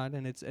with God,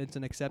 and it's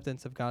an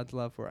acceptance of God's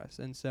love for us.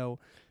 And so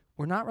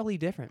we're not really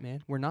different,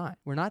 man. We're not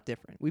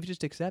different. We've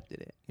just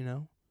accepted it, you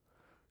know?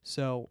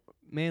 So,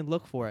 man,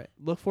 look for it.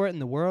 Look for it in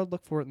the world.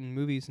 Look for it in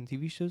movies and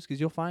TV shows,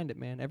 because you'll find it,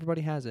 man.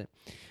 Everybody has it.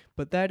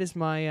 But that is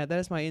my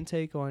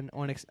intake on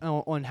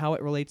how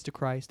it relates to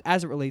Christ,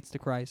 as it relates to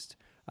Christ.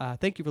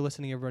 Thank you for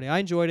listening, everybody. I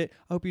enjoyed it.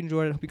 I hope you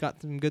enjoyed it. I hope you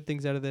got some good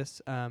things out of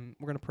this. We're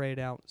going to pray it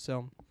out.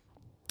 So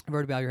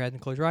everybody bow your head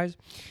and close your eyes.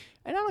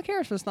 And I don't care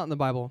if it's not in the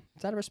Bible.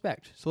 It's out of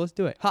respect. So let's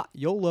do it. Ha!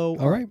 YOLO.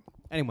 All right.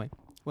 Anyway,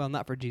 well,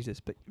 not for Jesus,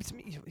 but it's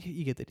me.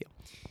 You get the deal.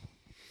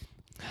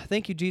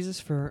 Thank you, Jesus,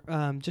 for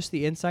just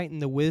the insight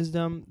and the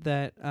wisdom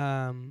that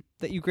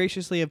you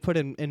graciously have put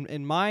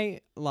in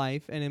my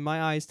life and in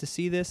my eyes to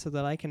see this, so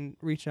that I can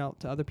reach out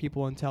to other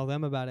people and tell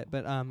them about it.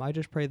 But I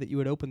just pray that you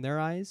would open their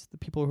eyes, the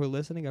people who are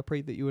listening. I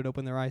pray that you would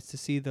open their eyes to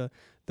see the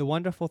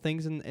wonderful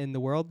things in the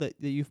world that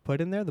you've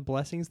put in there, the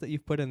blessings that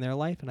you've put in their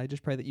life. And I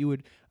just pray that you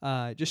would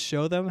just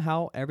show them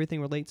how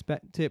everything relates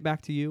back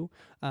to you.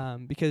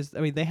 Because, I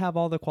mean, they have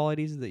all the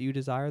qualities that you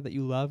desire, that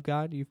you love,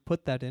 God. You've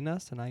put that in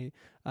us, and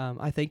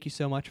I thank you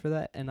so much for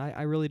that. And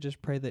I really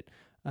just pray that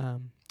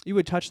you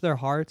would touch their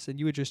hearts, and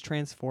you would just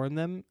transform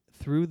them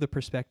through the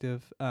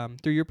perspective,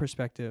 through your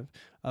perspective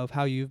of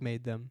how you've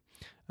made them.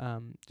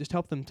 Just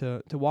help them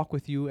to walk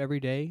with you every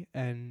day,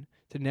 and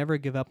to never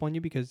give up on you,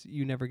 because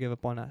you never give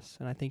up on us.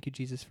 And I thank you,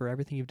 Jesus, for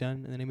everything you've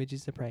done. In the name of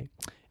Jesus, I pray.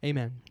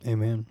 Amen.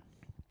 Amen.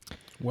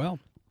 Well,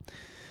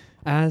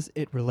 as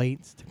it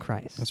relates to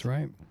Christ. That's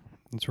right.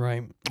 That's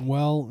right.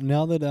 Well,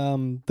 now that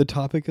the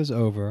topic is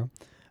over,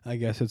 I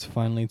guess it's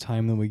finally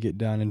time that we get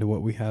down into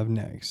what we have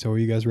next. So are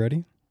you guys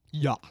ready?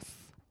 Yes.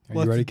 Are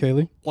you ready,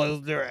 Kaylee?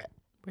 Let's do it.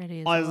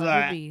 Ready as What is I'll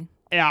that? ever be.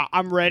 Yeah,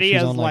 I'm ready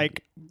She's as on,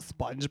 like-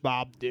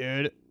 SpongeBob,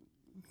 dude.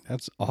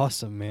 That's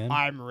awesome, man.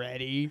 I'm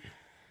ready.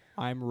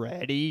 All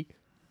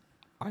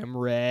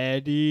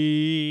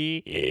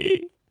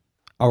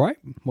right.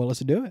 Well, let's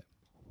do it.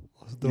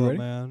 Let's You ready?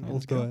 man.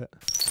 Let's go. it.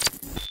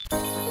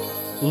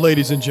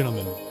 Ladies and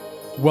gentlemen,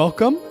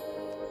 welcome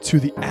to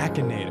the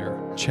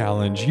Akinator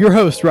Challenge. Your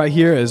host right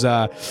here is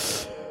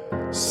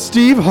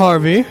Steve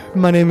Harvey.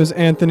 My name is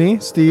Anthony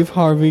Steve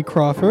Harvey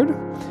Crawford.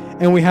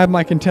 And we have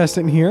my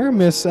contestant here,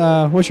 Miss,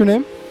 what's your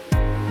name?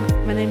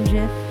 My name's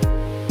Jeff.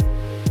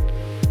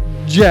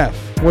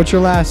 Jeff. What's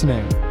your last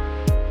name?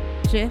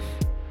 Jiff.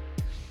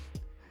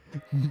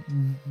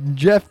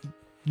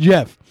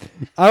 Jeff.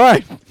 All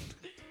right.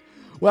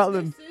 Well,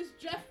 then. This is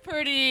Jeff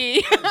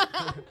Purdy.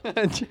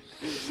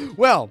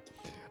 Well,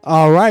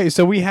 all right.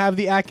 So we have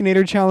the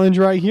Akinator challenge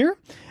right here.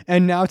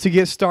 And now to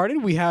get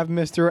started, we have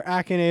Mr.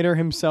 Akinator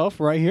himself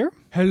right here.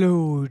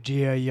 Hello,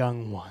 dear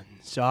young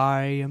ones.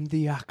 I am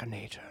the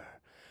Akinator,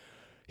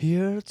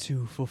 here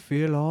to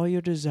fulfill all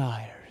your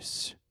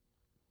desires.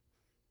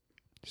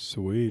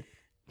 Sweet.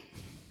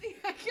 The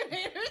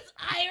Akinator's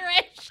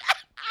Irish.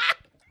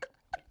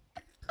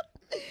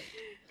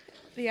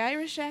 The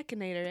Irish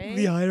Akinator, eh?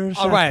 The Irish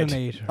All right.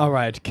 Akinator. All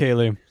right,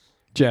 Kaylee.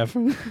 Jeff.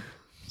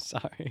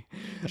 Sorry.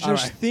 Just All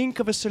right. think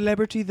of a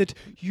celebrity that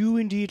you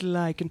indeed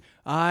like, and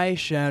I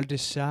shall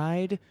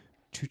decide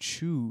to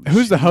choose.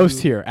 Who's the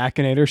host you. here?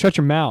 Akinator. Shut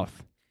your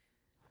mouth.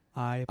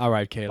 I All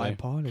right, Kaylee.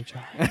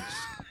 apologize.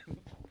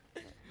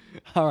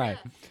 All right.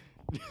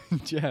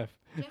 Jeff.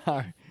 All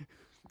right.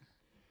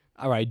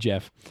 All right,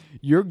 Jeff.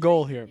 Your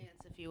goal here. Pants,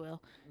 if you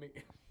will.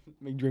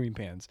 McDreamy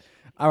Pants.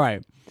 All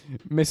right.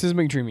 Mrs.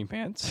 McDreamy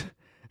Pants.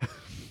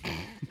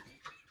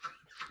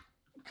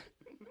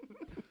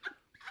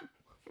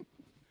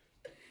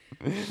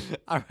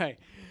 All right.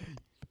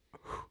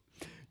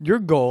 Your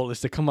goal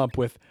is to come up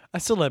with a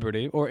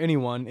celebrity or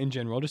anyone in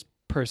general, just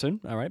person.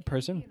 All right,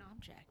 person. An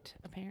object,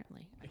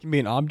 apparently. It can be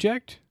an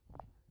object.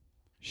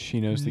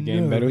 She knows the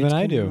game No, better it than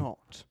I do.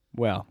 cannot.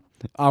 Well,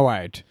 all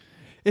right.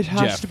 It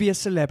has Jeff. to be a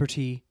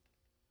celebrity,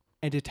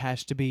 and it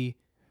has to be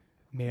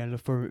male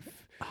or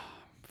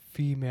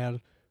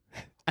female.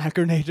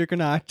 Akinator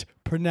cannot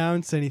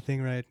pronounce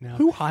anything right now.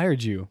 Who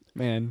hired you,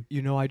 man?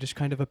 You know, I just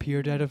kind of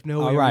appeared out of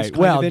nowhere. All It was right, kind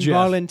well, of Jeff.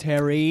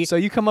 involuntary. So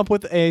you come up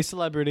with a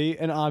celebrity,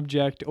 an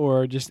object,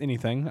 or just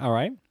anything. All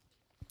right.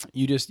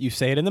 You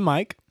say it in the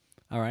mic.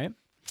 All right.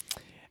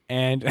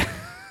 And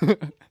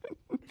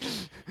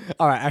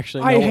all right.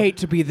 Actually, I no. hate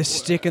to be the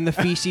stick in the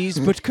feces,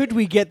 but could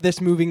we get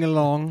this moving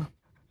along?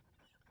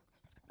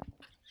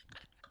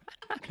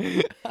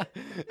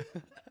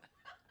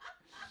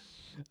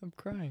 I'm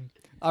crying.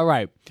 All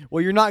right.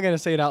 Well, you're not gonna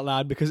say it out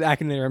loud because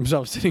Akinator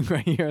himself sitting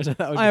right here. So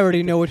that would I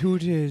already know who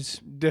it is.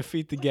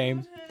 defeat the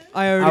game.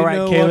 I already All right,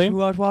 know Kaylee.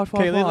 what.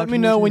 Kaylee, let me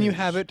who know it when you is.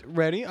 have it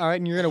ready. All right,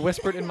 and you're gonna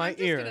whisper it in my I'm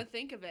just ear. gonna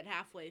think of it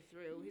halfway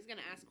through. He's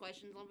gonna ask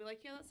questions, and I'll be like,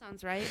 "Yeah, that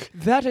sounds right."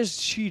 That is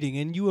cheating,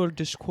 and you are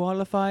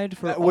disqualified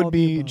for That all would the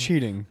be above.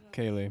 cheating,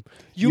 Kaylee.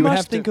 You would must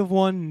have to- think of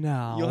one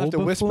now. You'll have to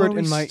whisper it before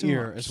in we my start.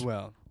 ear as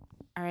well.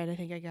 All right, I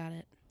think I got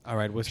it. All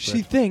right, whisper.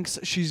 She thinks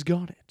she's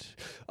got it.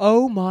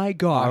 Oh my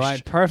gosh. All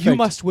right, perfect. You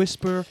must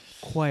whisper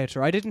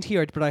quieter. I didn't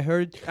hear it, but I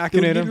heard the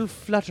Akinator. little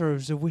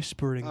flutters of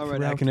whispering All right,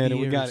 throughout Akinator, the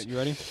we got ears. it. You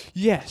ready?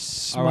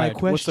 Yes. All my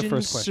right, what's the questions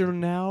first question? shall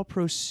now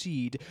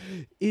proceed.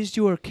 Is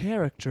your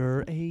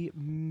character a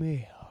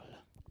male?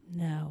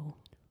 No.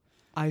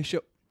 I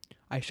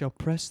shall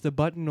press the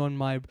button on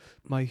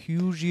my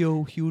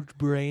huge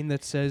brain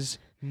that says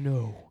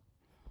no.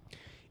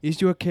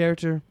 Is your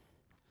character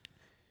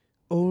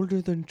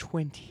older than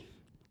 20?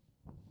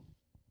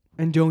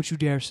 And don't you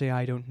dare say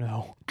I don't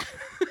know.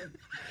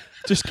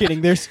 Just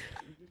kidding. There's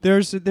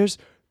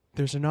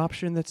an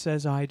option that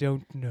says I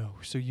don't know,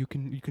 so you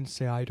can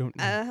say I don't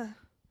know,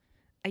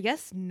 I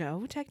guess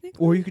no,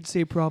 technically. or you could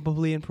say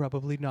probably and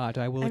probably not.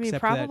 I will I mean,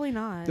 accept probably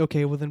not. that.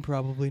 Okay, well then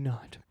probably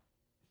not.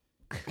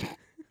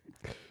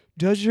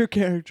 Does your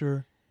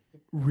character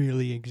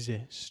really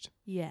exist?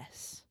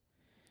 Yes.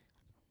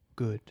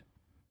 Good.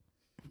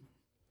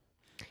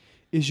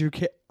 Is your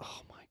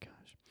oh my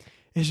gosh.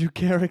 Is your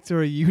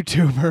character a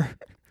YouTuber?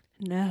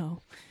 No.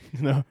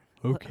 No.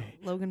 Okay.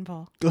 Logan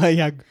Paul.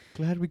 Glad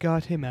we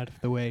got him out of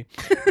the way.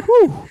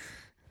 Whew.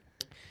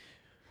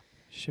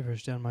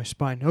 Shivers down my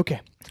spine.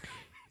 Okay.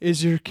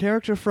 Is your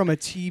character from a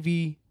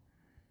TV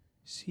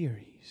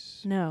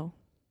series? No.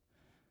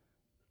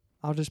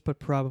 I'll just put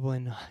probably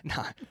not.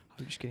 Nah,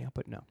 I'm just kidding. I'll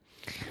put no.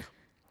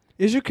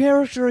 Is your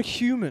character a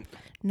human?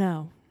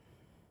 No.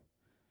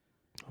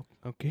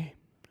 Okay.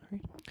 All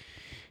right.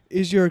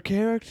 Is your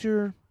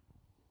character,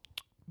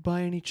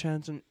 by any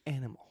chance, an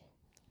animal?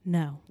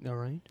 No. All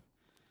right.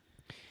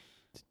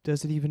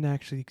 Does it even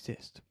actually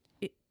exist?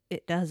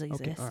 It does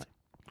exist. Okay. All right.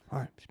 All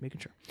right. Just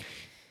making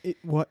sure.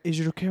 What is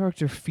your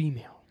character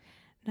female?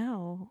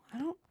 No. I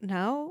don't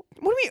know.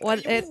 What do you mean?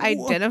 What it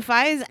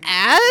identifies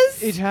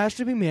as? It has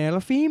to be male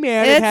or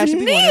female. It's it has to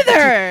be one of the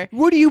neither. two.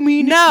 What do you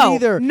mean? No,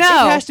 It's neither. no.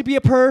 It has to be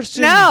a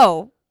person.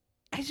 No.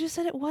 I just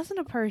said it wasn't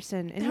a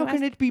person. And How you can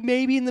asked- it be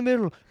maybe in the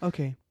middle?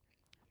 Okay.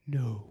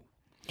 No.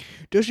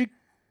 Does your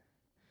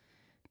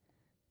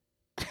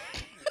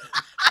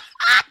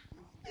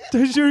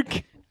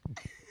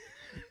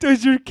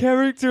does your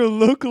character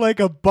look like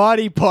a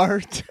body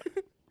part?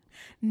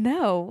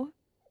 No.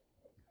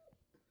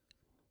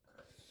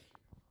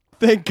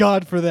 Thank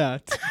God for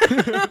that.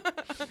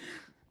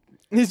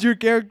 Is your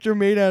character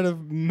made out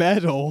of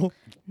metal?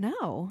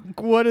 No.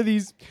 What are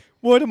these?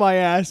 What am I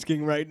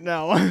asking right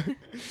now?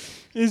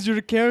 Is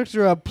your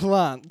character a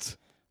plant?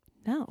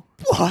 No.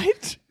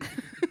 What?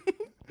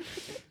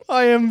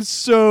 I am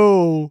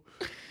so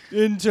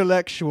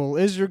Intellectual.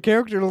 Is your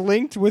character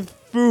linked with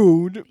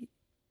food?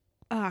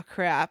 Oh,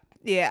 crap.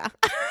 Yeah.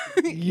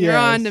 You're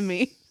on to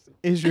me.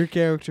 Is your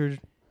character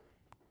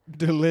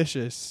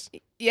delicious?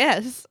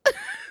 Yes.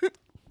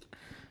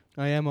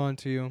 I am on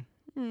to you.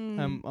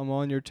 I'm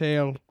on your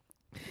tail.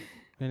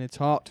 And it's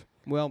hot.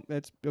 Well,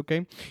 that's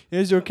okay.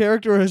 Is your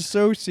character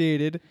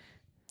associated?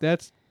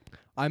 That's...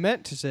 I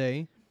meant to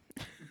say...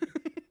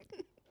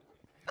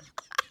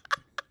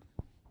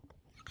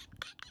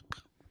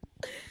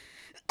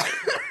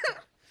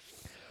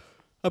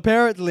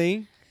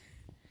 Apparently,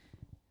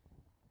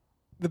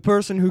 the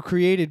person who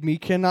created me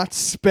cannot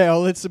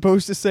spell. It's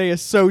supposed to say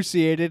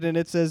associated, and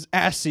it says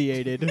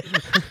associated.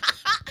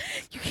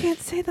 You can't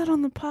say that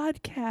on the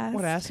podcast.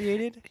 What,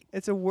 associated?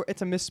 It's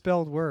a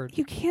misspelled word.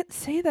 You can't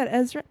say that,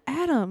 Ezra.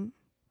 Adam.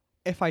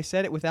 If I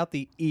said it without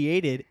the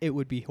eated, it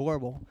would be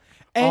horrible.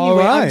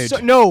 All Anyway, right.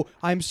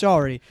 I'm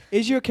sorry.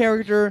 Is your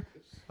character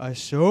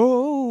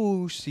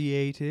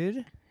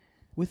associated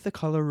with the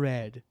color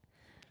red?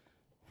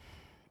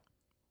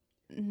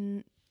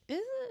 Is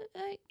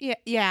it?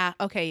 Yeah.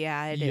 Okay,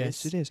 yeah, it is.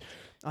 Yes, it is.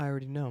 I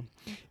already know.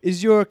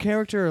 Is your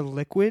character a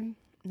liquid?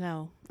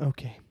 No.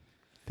 Okay.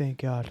 Thank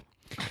God.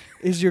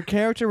 Is your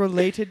character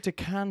related to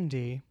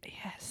candy?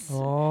 Yes.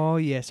 Oh,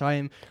 yes.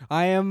 I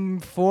am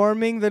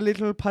forming the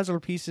little puzzle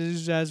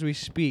pieces as we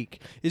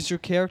speak. Is your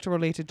character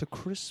related to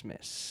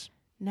Christmas?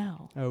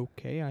 No.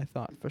 Okay, I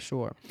thought for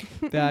sure.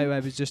 I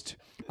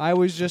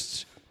was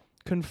just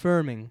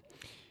confirming.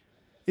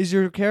 Is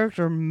your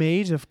character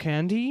made of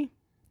candy?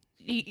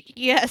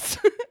 Yes.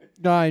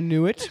 I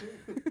knew it.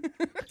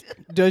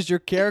 Does your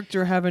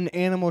character have an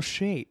animal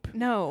shape?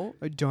 No.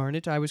 Darn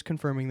it, I was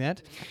confirming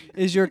that.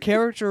 Is your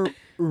character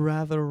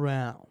rather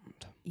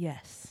round?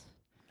 Yes.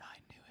 I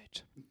knew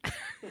it.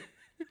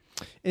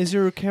 Is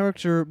your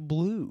character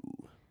blue?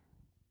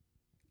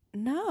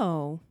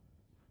 No.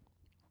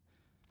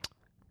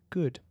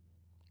 Good.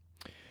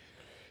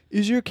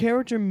 Is your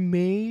character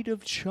made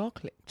of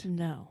chocolate?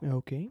 No.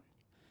 Okay.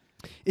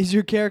 Is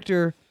your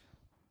character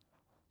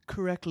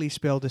correctly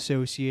spelled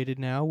associated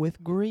now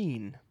with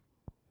green?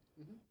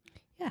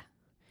 Yeah.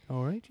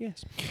 All right,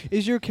 yes.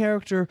 Is your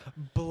character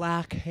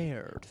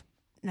black-haired?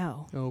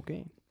 No.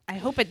 Okay. I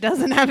hope it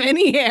doesn't have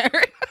any hair.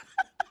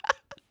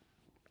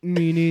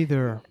 Me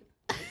neither.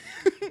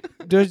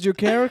 Does your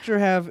character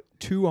have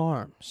 2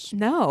 arms?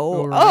 No.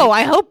 All right. Oh,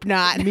 I hope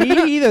not. Me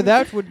either.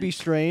 That would be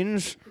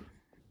strange.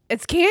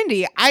 It's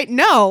candy.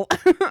 No.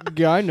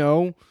 Yeah, I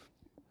know.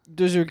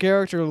 Does your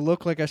character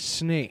look like a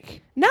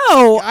snake?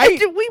 No. I'm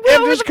we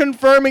just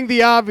confirming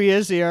the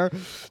obvious here.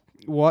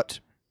 What?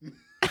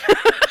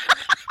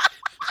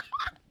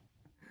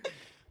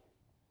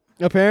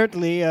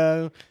 Apparently,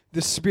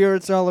 the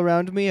spirits all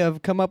around me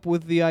have come up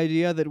with the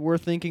idea that we're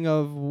thinking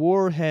of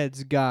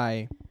Warhead's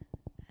guy.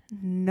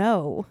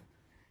 No.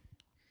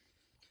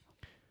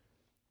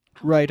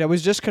 Right, I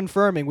was just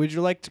confirming. Would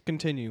you like to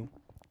continue?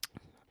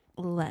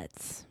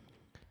 Let's.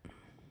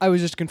 I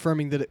was just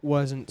confirming that it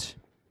wasn't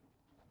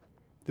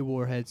the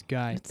Warhead's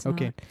guy. It's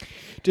okay. not.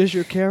 Does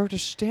your character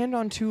stand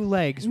on 2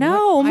 legs?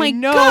 No, What? my I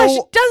know, gosh,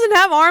 it doesn't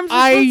have arms.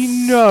 I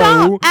Let's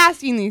know. Stop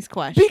asking these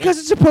questions. Because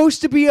it's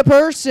supposed to be a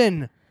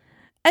person.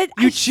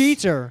 I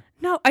Cheater.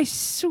 No, I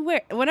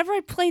swear. Whenever I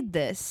played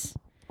this,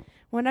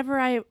 whenever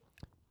I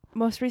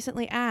most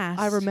recently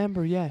asked. I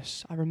remember,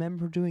 yes. I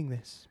remember doing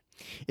this.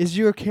 Is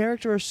your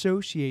character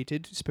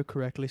associated,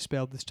 correctly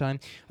spelled this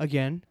time,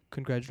 again,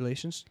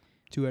 congratulations,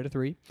 2 out of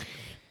 3,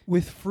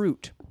 with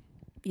fruit?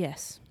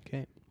 Yes.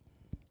 Okay.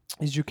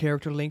 Is your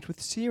character linked with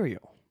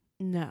cereal?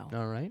 No.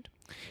 All right.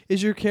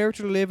 Is your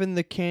character live in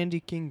the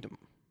Candy Kingdom?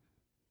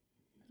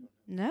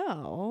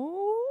 No.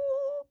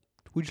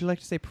 Would you like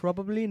to say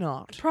probably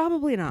not?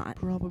 Probably not.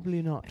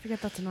 Probably not. I forget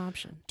that's an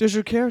option. Does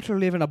your character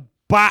live in a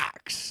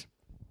box?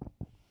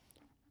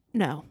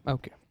 No.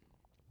 Okay.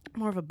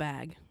 More of a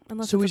bag.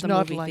 Unless So it's he's at the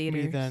not movie like me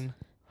theaters. then.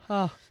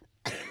 Huh.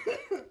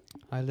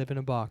 I live in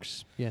a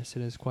box. Yes,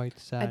 it is quite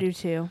sad. I do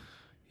too.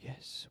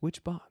 Yes.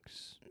 Which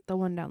box? The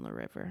one down the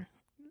river.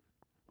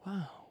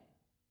 Wow.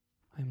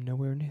 I'm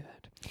nowhere near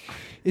that.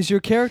 Is your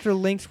character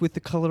linked with the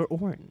color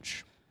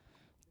orange?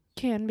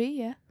 Can be,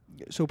 yeah.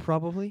 So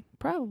probably?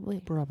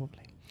 Probably. Probably.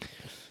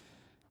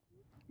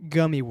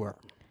 Gummy worm.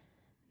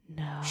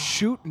 No.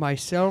 Shoot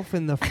myself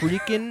in the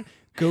freaking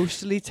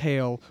ghostly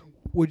tail.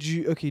 Would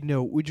you... Okay,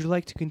 no. Would you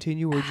like to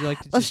continue or would you like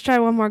to Let's just... try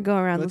one more go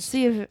around. Let's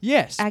see if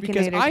Yes,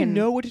 because Akinator I can-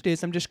 know what it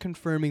is. I'm just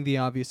confirming the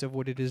obvious of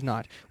what it is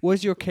not.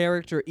 Was your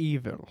character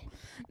evil?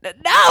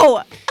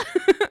 No!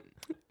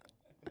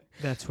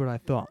 That's what I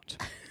thought.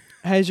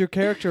 Has your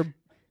character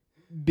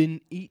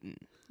been eaten?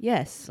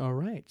 Yes. All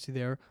right. See,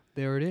 there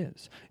it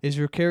is. Is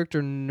your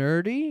character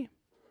nerdy?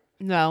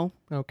 No.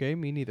 Okay,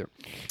 me neither.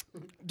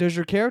 Does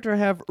your character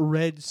have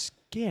red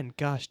skin?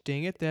 Gosh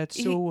dang it,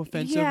 that's so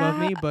offensive of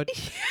me, but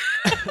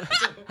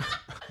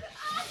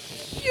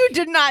You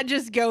did not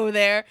just go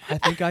there. I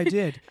think I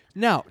did.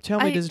 Now, tell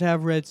me, I- does it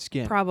have red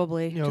skin?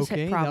 Probably. Just hit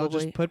Okay, I'll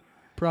probably. just put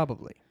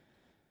probably.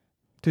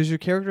 Does your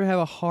character have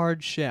a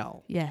hard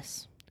shell?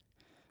 Yes.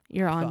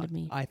 You're on to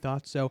me. I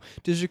thought so.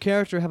 Does your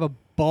character have a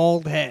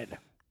bald head?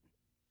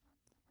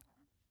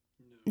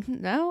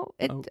 No,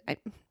 I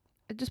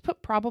just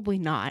put probably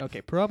not.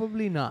 Okay,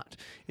 probably not,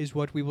 is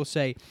what we will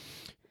say.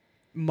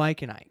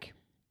 Mike and Ike.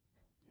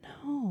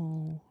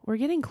 No, we're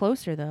getting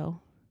closer though.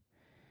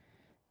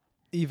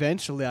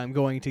 Eventually, I'm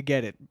going to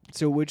get it.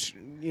 So, which,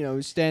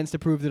 stands to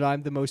prove that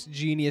I'm the most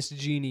genius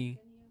genie.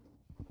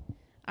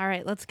 All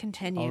right, let's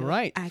continue. All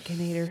right.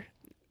 Akinator.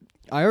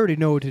 I already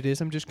know what it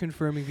is. I'm just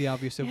confirming the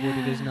obvious of what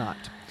it is not.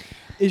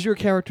 Is your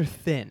character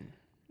thin?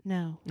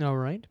 No. All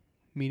right.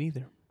 Me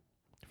neither.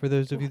 For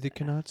those of you that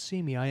cannot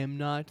see me, I am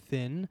not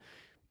thin.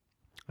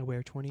 I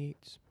wear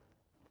 28s.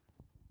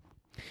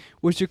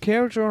 Was your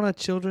character on a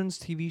children's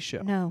TV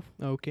show? No.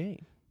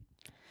 Okay.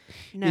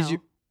 No.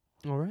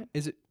 All right.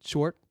 Is it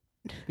short?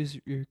 Is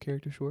your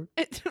character short?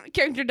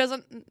 Character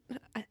doesn't.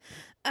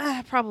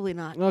 Probably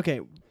not. Okay.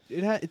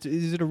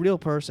 Is it a real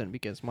person?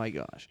 Because, my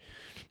gosh.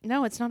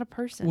 No, it's not a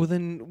person. Well,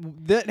 then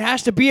that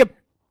has to be a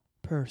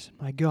person.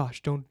 My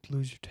gosh, don't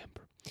lose your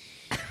temper.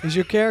 Is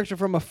your character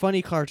from a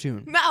funny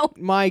cartoon? No.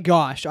 My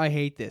gosh, I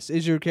hate this.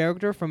 Is your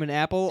character from an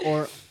Apple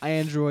or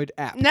Android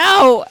app?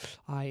 No.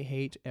 I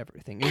hate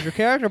everything. Is your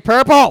character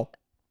purple?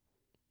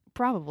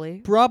 Probably.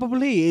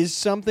 Probably. Is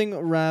something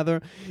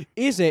rather...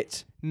 Is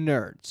it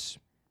nerds?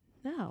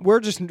 No. We're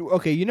just...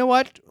 Okay, you know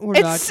what? We're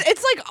not...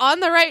 It's like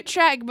on the right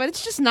track, but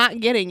it's just not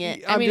getting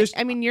it. I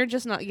mean, you're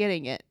just not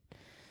getting it.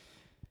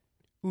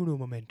 Uno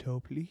momento,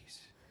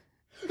 please.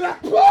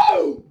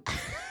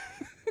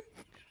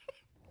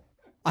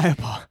 I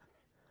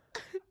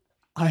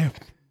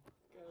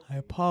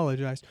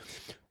apologize.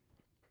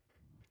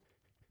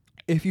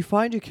 If you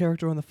find your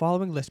character on the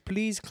following list,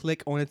 please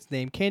click on its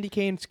name. Candy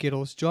cane,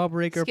 Skittles,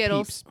 Jawbreaker,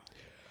 Skittles. Peeps.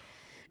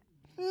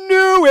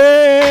 Knew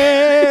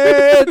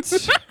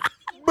it!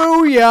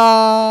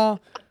 Booyah!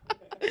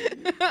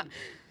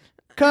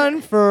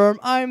 Confirm.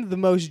 I'm the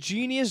most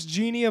genius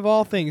genie of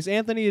all things.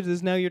 Anthony, it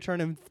is now your turn,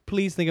 and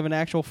please think of an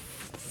actual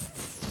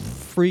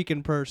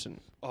freaking person.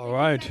 All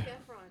right.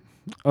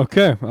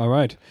 Okay. All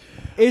right.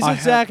 Is it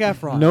Zac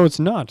Efron? No, it's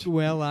not.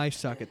 Well, I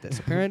suck at this,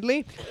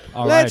 apparently.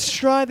 All Let's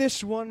try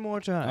this one more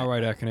time. All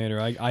right,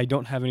 Akinator. I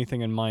don't have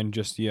anything in mind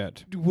just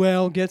yet.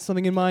 Well, get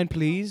something in mind,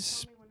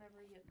 please.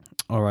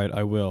 All right,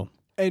 I will.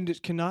 And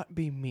it cannot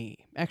be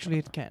me. Actually,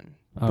 it can.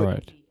 All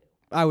right.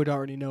 I would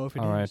already know if it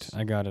is. All right,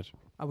 I got it.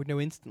 I would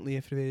know instantly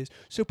if it is.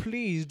 So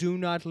please do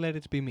not let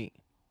it be me.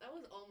 That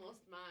was almost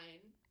mine.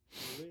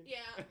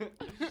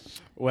 Yeah.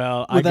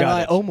 Well, I got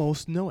I it.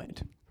 almost know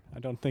it. I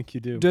don't think you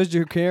do. Does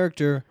your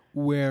character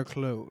wear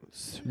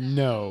clothes?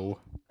 No.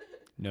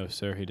 No,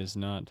 sir, he does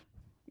not.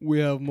 We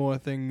have more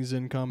things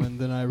in common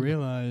than I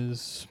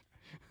realize.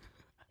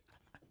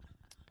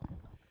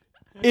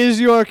 Is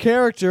your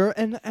character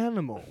an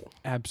animal?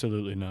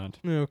 Absolutely not.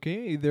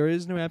 Okay, there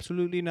is no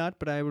absolutely not,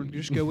 but I will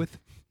just go with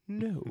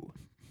no.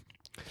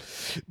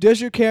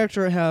 Does your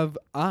character have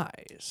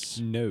eyes?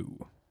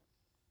 No.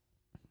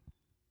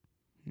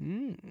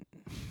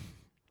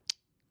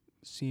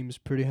 Seems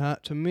pretty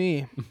hot to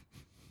me.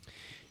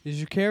 Is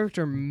your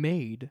character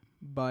made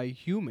by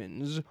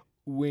humans?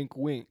 Wink,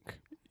 wink.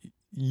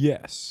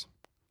 Yes.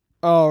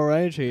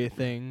 Alrighty,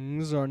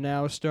 things are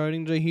now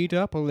starting to heat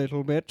up a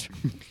little bit.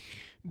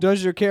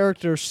 Does your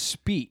character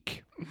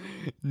speak?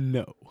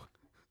 No.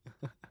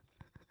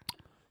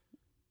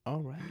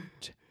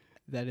 Alright.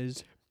 That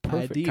is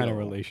Perfect ideal. kind of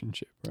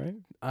relationship, right?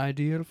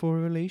 Ideal for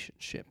a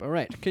relationship.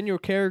 Alright. Can your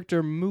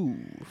character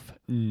move?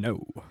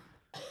 No.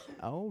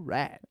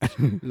 Alright.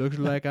 Looks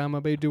like I'm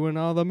gonna be doing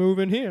all the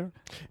moving here.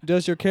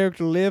 Does your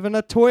character live in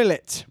a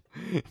toilet?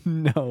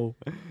 No.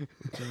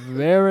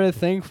 Very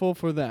thankful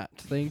for that.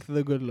 Thank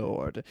the good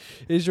Lord.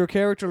 Is your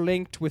character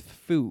linked with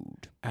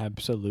food?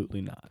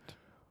 Absolutely not.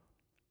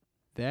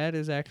 That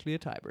is actually a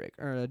tiebreaker,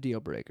 or a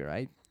deal breaker.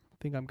 I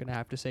think I'm going to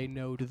have to say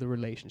no to the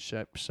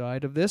relationship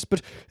side of this.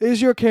 But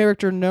is your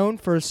character known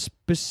for a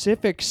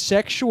specific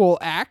sexual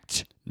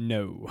act?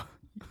 No.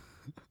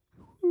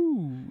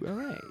 Ooh, all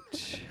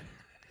right.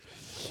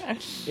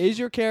 Is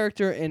your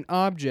character an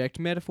object,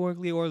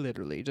 metaphorically or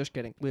literally? Just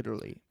kidding.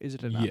 Literally. Is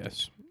it an object?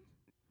 Yes.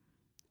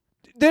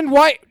 Then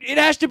why? It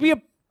has to be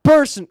a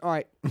person. All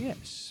right.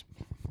 Yes.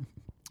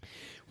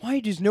 Why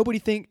does nobody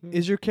think?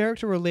 Is your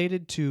character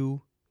related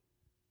to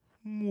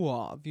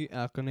moi, the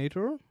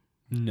Akinator?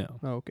 No.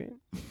 Okay.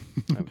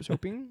 I was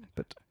hoping,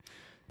 but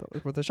that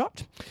was worth a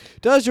shot.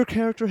 Does your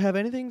character have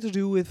anything to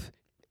do with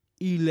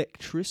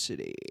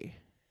electricity?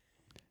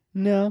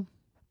 No.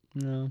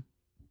 No.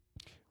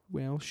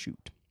 Well,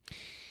 shoot.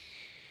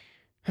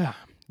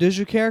 Does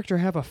your character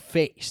have a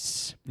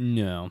face?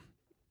 No.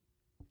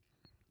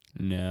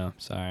 No,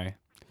 sorry.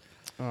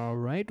 All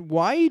right.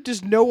 Why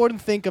does no one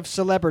think of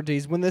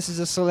celebrities when this is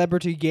a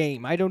celebrity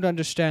game? I don't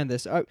understand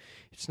this.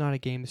 It's not a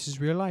game. This is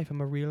real life. I'm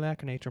a real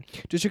Akinator.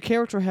 Does your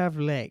character have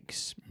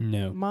legs?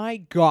 No. My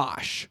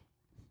gosh.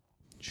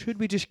 Should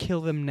we just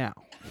kill them now?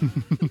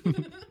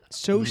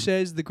 So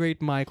says the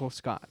great Michael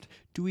Scott.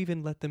 Do we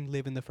even let them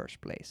live in the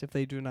first place if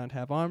they do not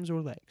have arms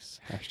or legs?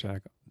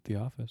 Hashtag The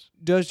Office.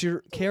 Does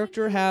your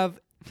character have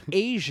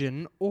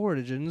Asian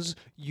origins.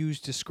 Use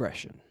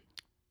discretion.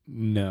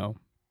 No.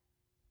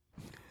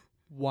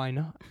 Why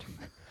not?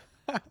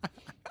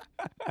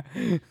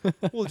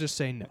 We'll just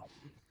say no.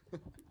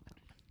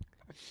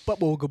 But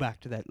we'll go back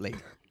to that later.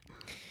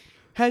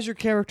 Has your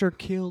character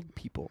killed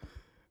people?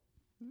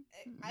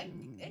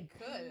 It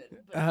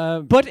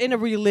could. But in a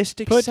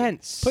realistic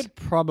sense. But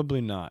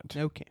probably not.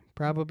 Okay,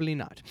 probably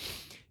not.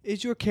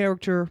 Is your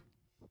character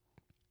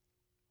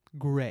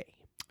gray?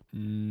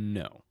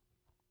 No.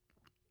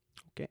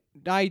 Okay.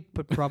 I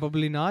put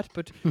probably not,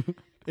 but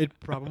it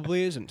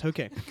probably isn't.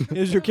 Okay.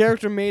 Is your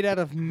character made out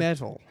of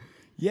metal?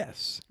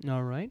 Yes.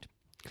 All right.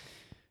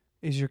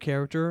 Is your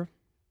character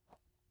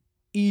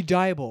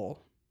edible?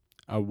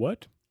 A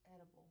what?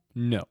 Edible.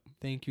 No.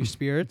 Thank you,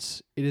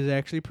 spirits. It is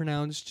actually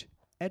pronounced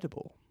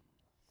edible.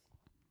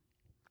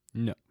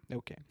 No.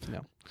 Okay,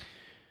 no.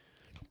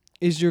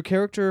 Is your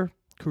character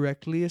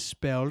correctly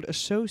spelled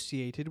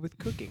associated with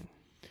cooking?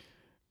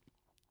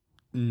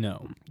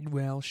 No.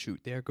 Well,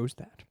 shoot, there goes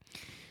that.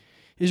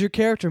 Is your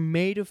character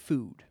made of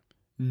food?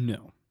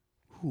 No.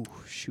 Ooh,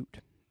 shoot.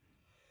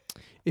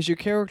 Is your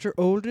character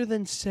older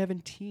than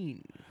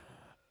 17?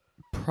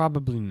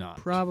 Probably not.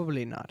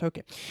 Probably not.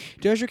 Okay.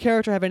 Does your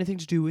character have anything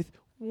to do with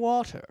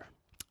water?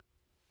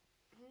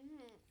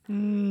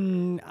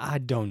 I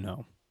don't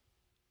know.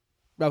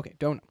 Okay,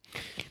 don't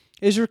know.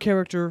 Is your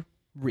character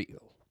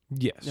real?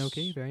 Yes.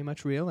 Okay, very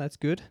much real. That's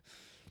good.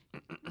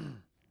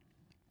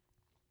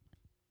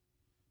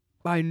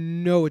 I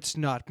know it's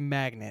not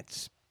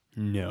magnets.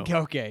 No.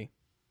 Okay.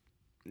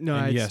 No,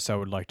 And it's, yes, I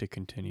would like to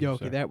continue. yeah,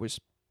 okay, sir. that was.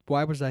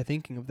 Why was I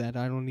thinking of that?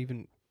 I don't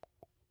even.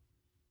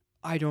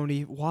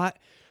 What?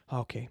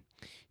 Okay.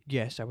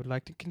 Yes, I would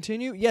like to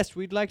continue. Yes,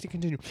 we'd like to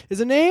continue. Is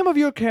the name of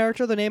your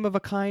character the name of a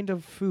kind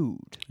of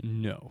food?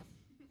 No.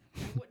 I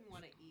wouldn't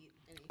want to eat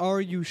anything. Are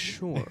you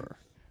sure?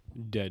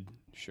 Dead.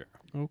 Sure.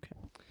 Okay.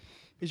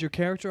 Is your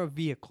character a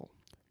vehicle?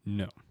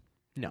 No.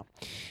 No.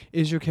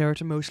 Is your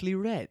character mostly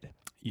red?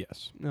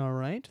 Yes. All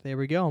right. There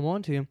we go. I'm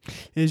on to you.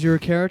 Is your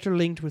character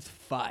linked with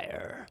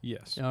fire?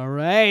 Yes. All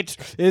right.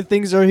 If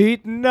things are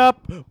heating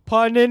up,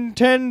 pun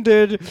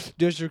intended.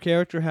 Does your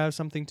character have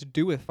something to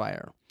do with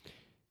fire?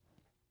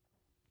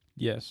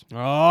 Yes.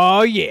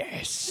 Oh,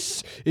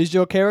 yes. Is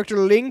your character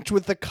linked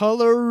with the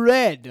color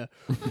red?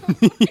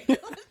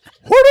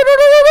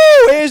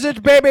 Is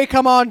it, baby?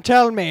 Come on,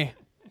 tell me.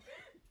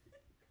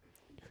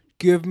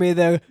 Give me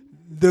the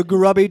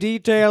grubby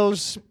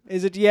details.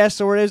 Is it yes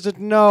or is it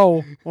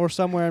no? Or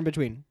somewhere in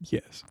between?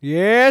 Yes.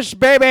 Yes,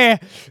 baby.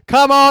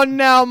 Come on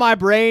now. My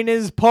brain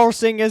is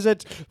pulsing. Is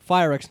it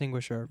fire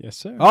extinguisher? Yes,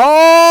 sir.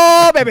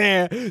 Oh,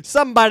 baby.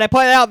 Somebody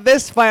put out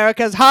this fire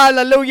because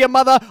hallelujah,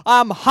 mother,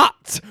 I'm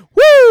hot.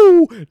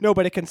 Woo!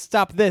 Nobody can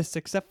stop this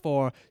except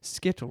for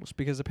Skittles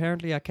because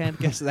apparently I can't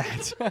guess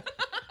that.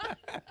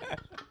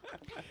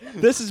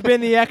 This has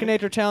been the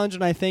Akinator Challenge,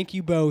 and I thank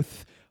you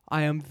both.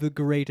 I am the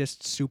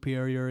greatest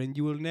superior, and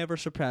you will never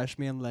surpass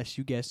me unless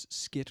you guess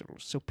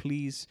Skittles. So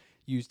please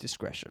use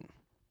discretion.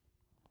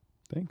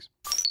 Thanks.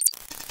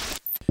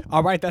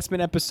 All right, that's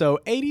been episode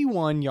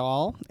 81,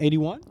 y'all.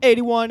 81?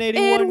 81,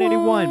 81,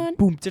 81.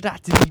 Boom.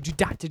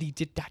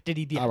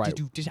 All right.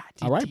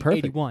 All right,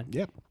 perfect. 81.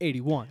 Yep.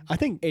 81. I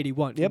think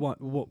 81. Yep.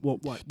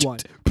 One.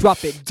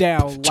 Drop it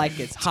down like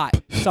it's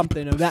hot.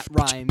 Something of that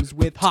rhymes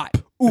with hot.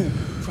 Ooh,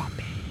 drop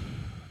it.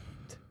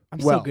 I'm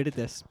so good at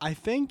this. I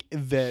think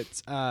that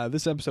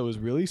this episode was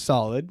really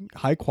solid,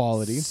 high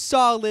quality.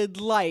 Solid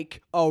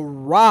like a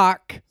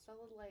rock.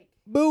 Solid like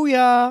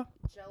Booyah.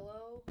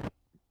 Jello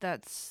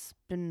that's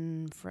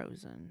been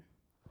frozen.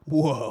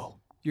 Whoa.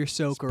 You're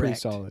so It's correct. pretty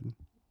solid.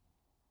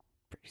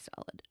 Pretty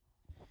solid.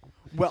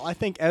 Well, I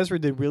think Ezra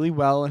did really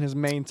well in his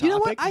main topic. You know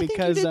what? I think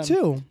you did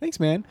too. Thanks,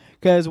 man.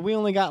 Because we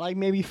only got like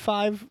maybe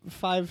five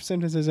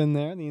sentences in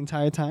there the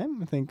entire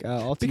time. I think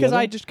altogether. Because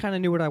I just kind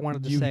of knew what I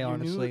wanted to You- say, you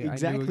honestly. knew I knew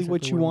exactly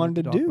what you I wanted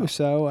to talk do. about.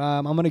 So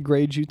I'm gonna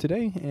grade you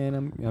today, and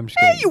I'm just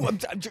Hey, kidding.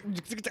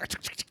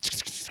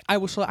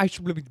 I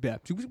should be,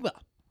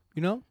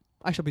 you know,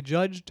 I shall be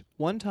judged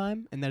one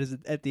time, and that is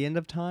at the end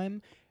of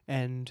time,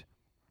 and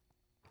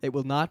it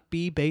will not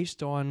be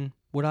based on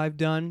what I've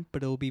done,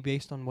 but it will be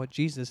based on what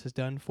Jesus has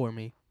done for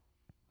me.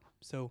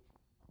 So,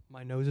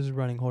 my nose is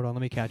running. Hold on,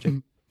 let me catch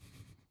it.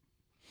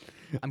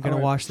 I'm gonna All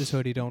right. wash this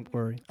hoodie. Don't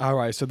worry. All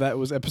right, so that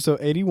was episode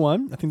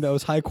 81. I think that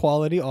was high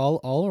quality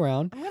all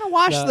around. I'm gonna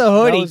wash That- the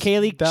hoodie, that was-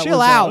 Kaylee. that Chill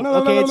was, out.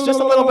 Okay, it's just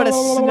a little bit of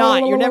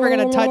snot. You're never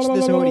gonna touch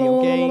this hoodie,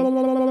 okay?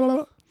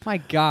 My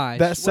gosh. That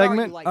Where are you,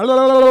 segment. like,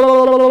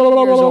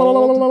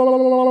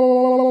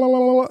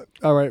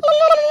 All right.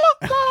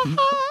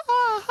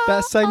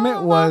 That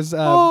segment was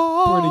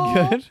pretty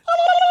good.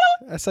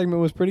 That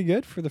segment was pretty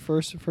good for the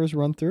first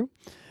run through.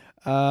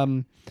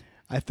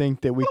 I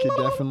think that we could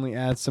definitely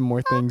add some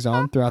more things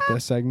on throughout that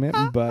segment,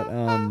 but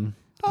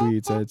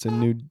it's a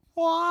new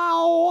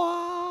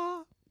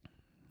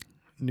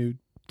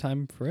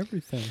time for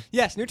everything.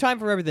 Yes, new time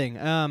for everything.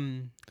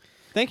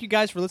 Thank you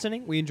guys for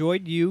listening. We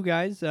enjoyed you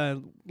guys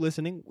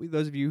listening.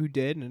 Those of you who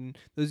did, and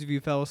those of you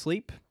who fell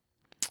asleep.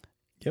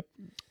 Yep.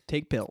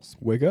 Take pills.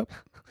 Wake up.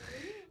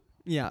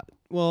 Yeah.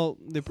 Well,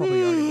 they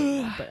probably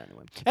already would, but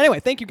anyway. Anyway,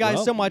 thank you guys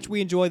Well. so much. We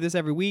enjoy this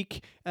every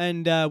week,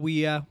 and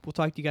we'll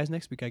talk to you guys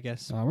next week, I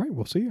guess. All right,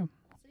 we'll see you.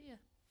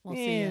 We'll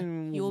see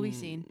you. You will be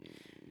seen.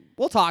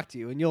 We'll talk to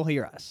you, and you'll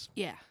hear us.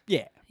 Yeah.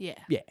 Yeah. Yeah.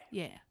 Yeah.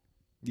 Yeah.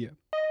 Yeah.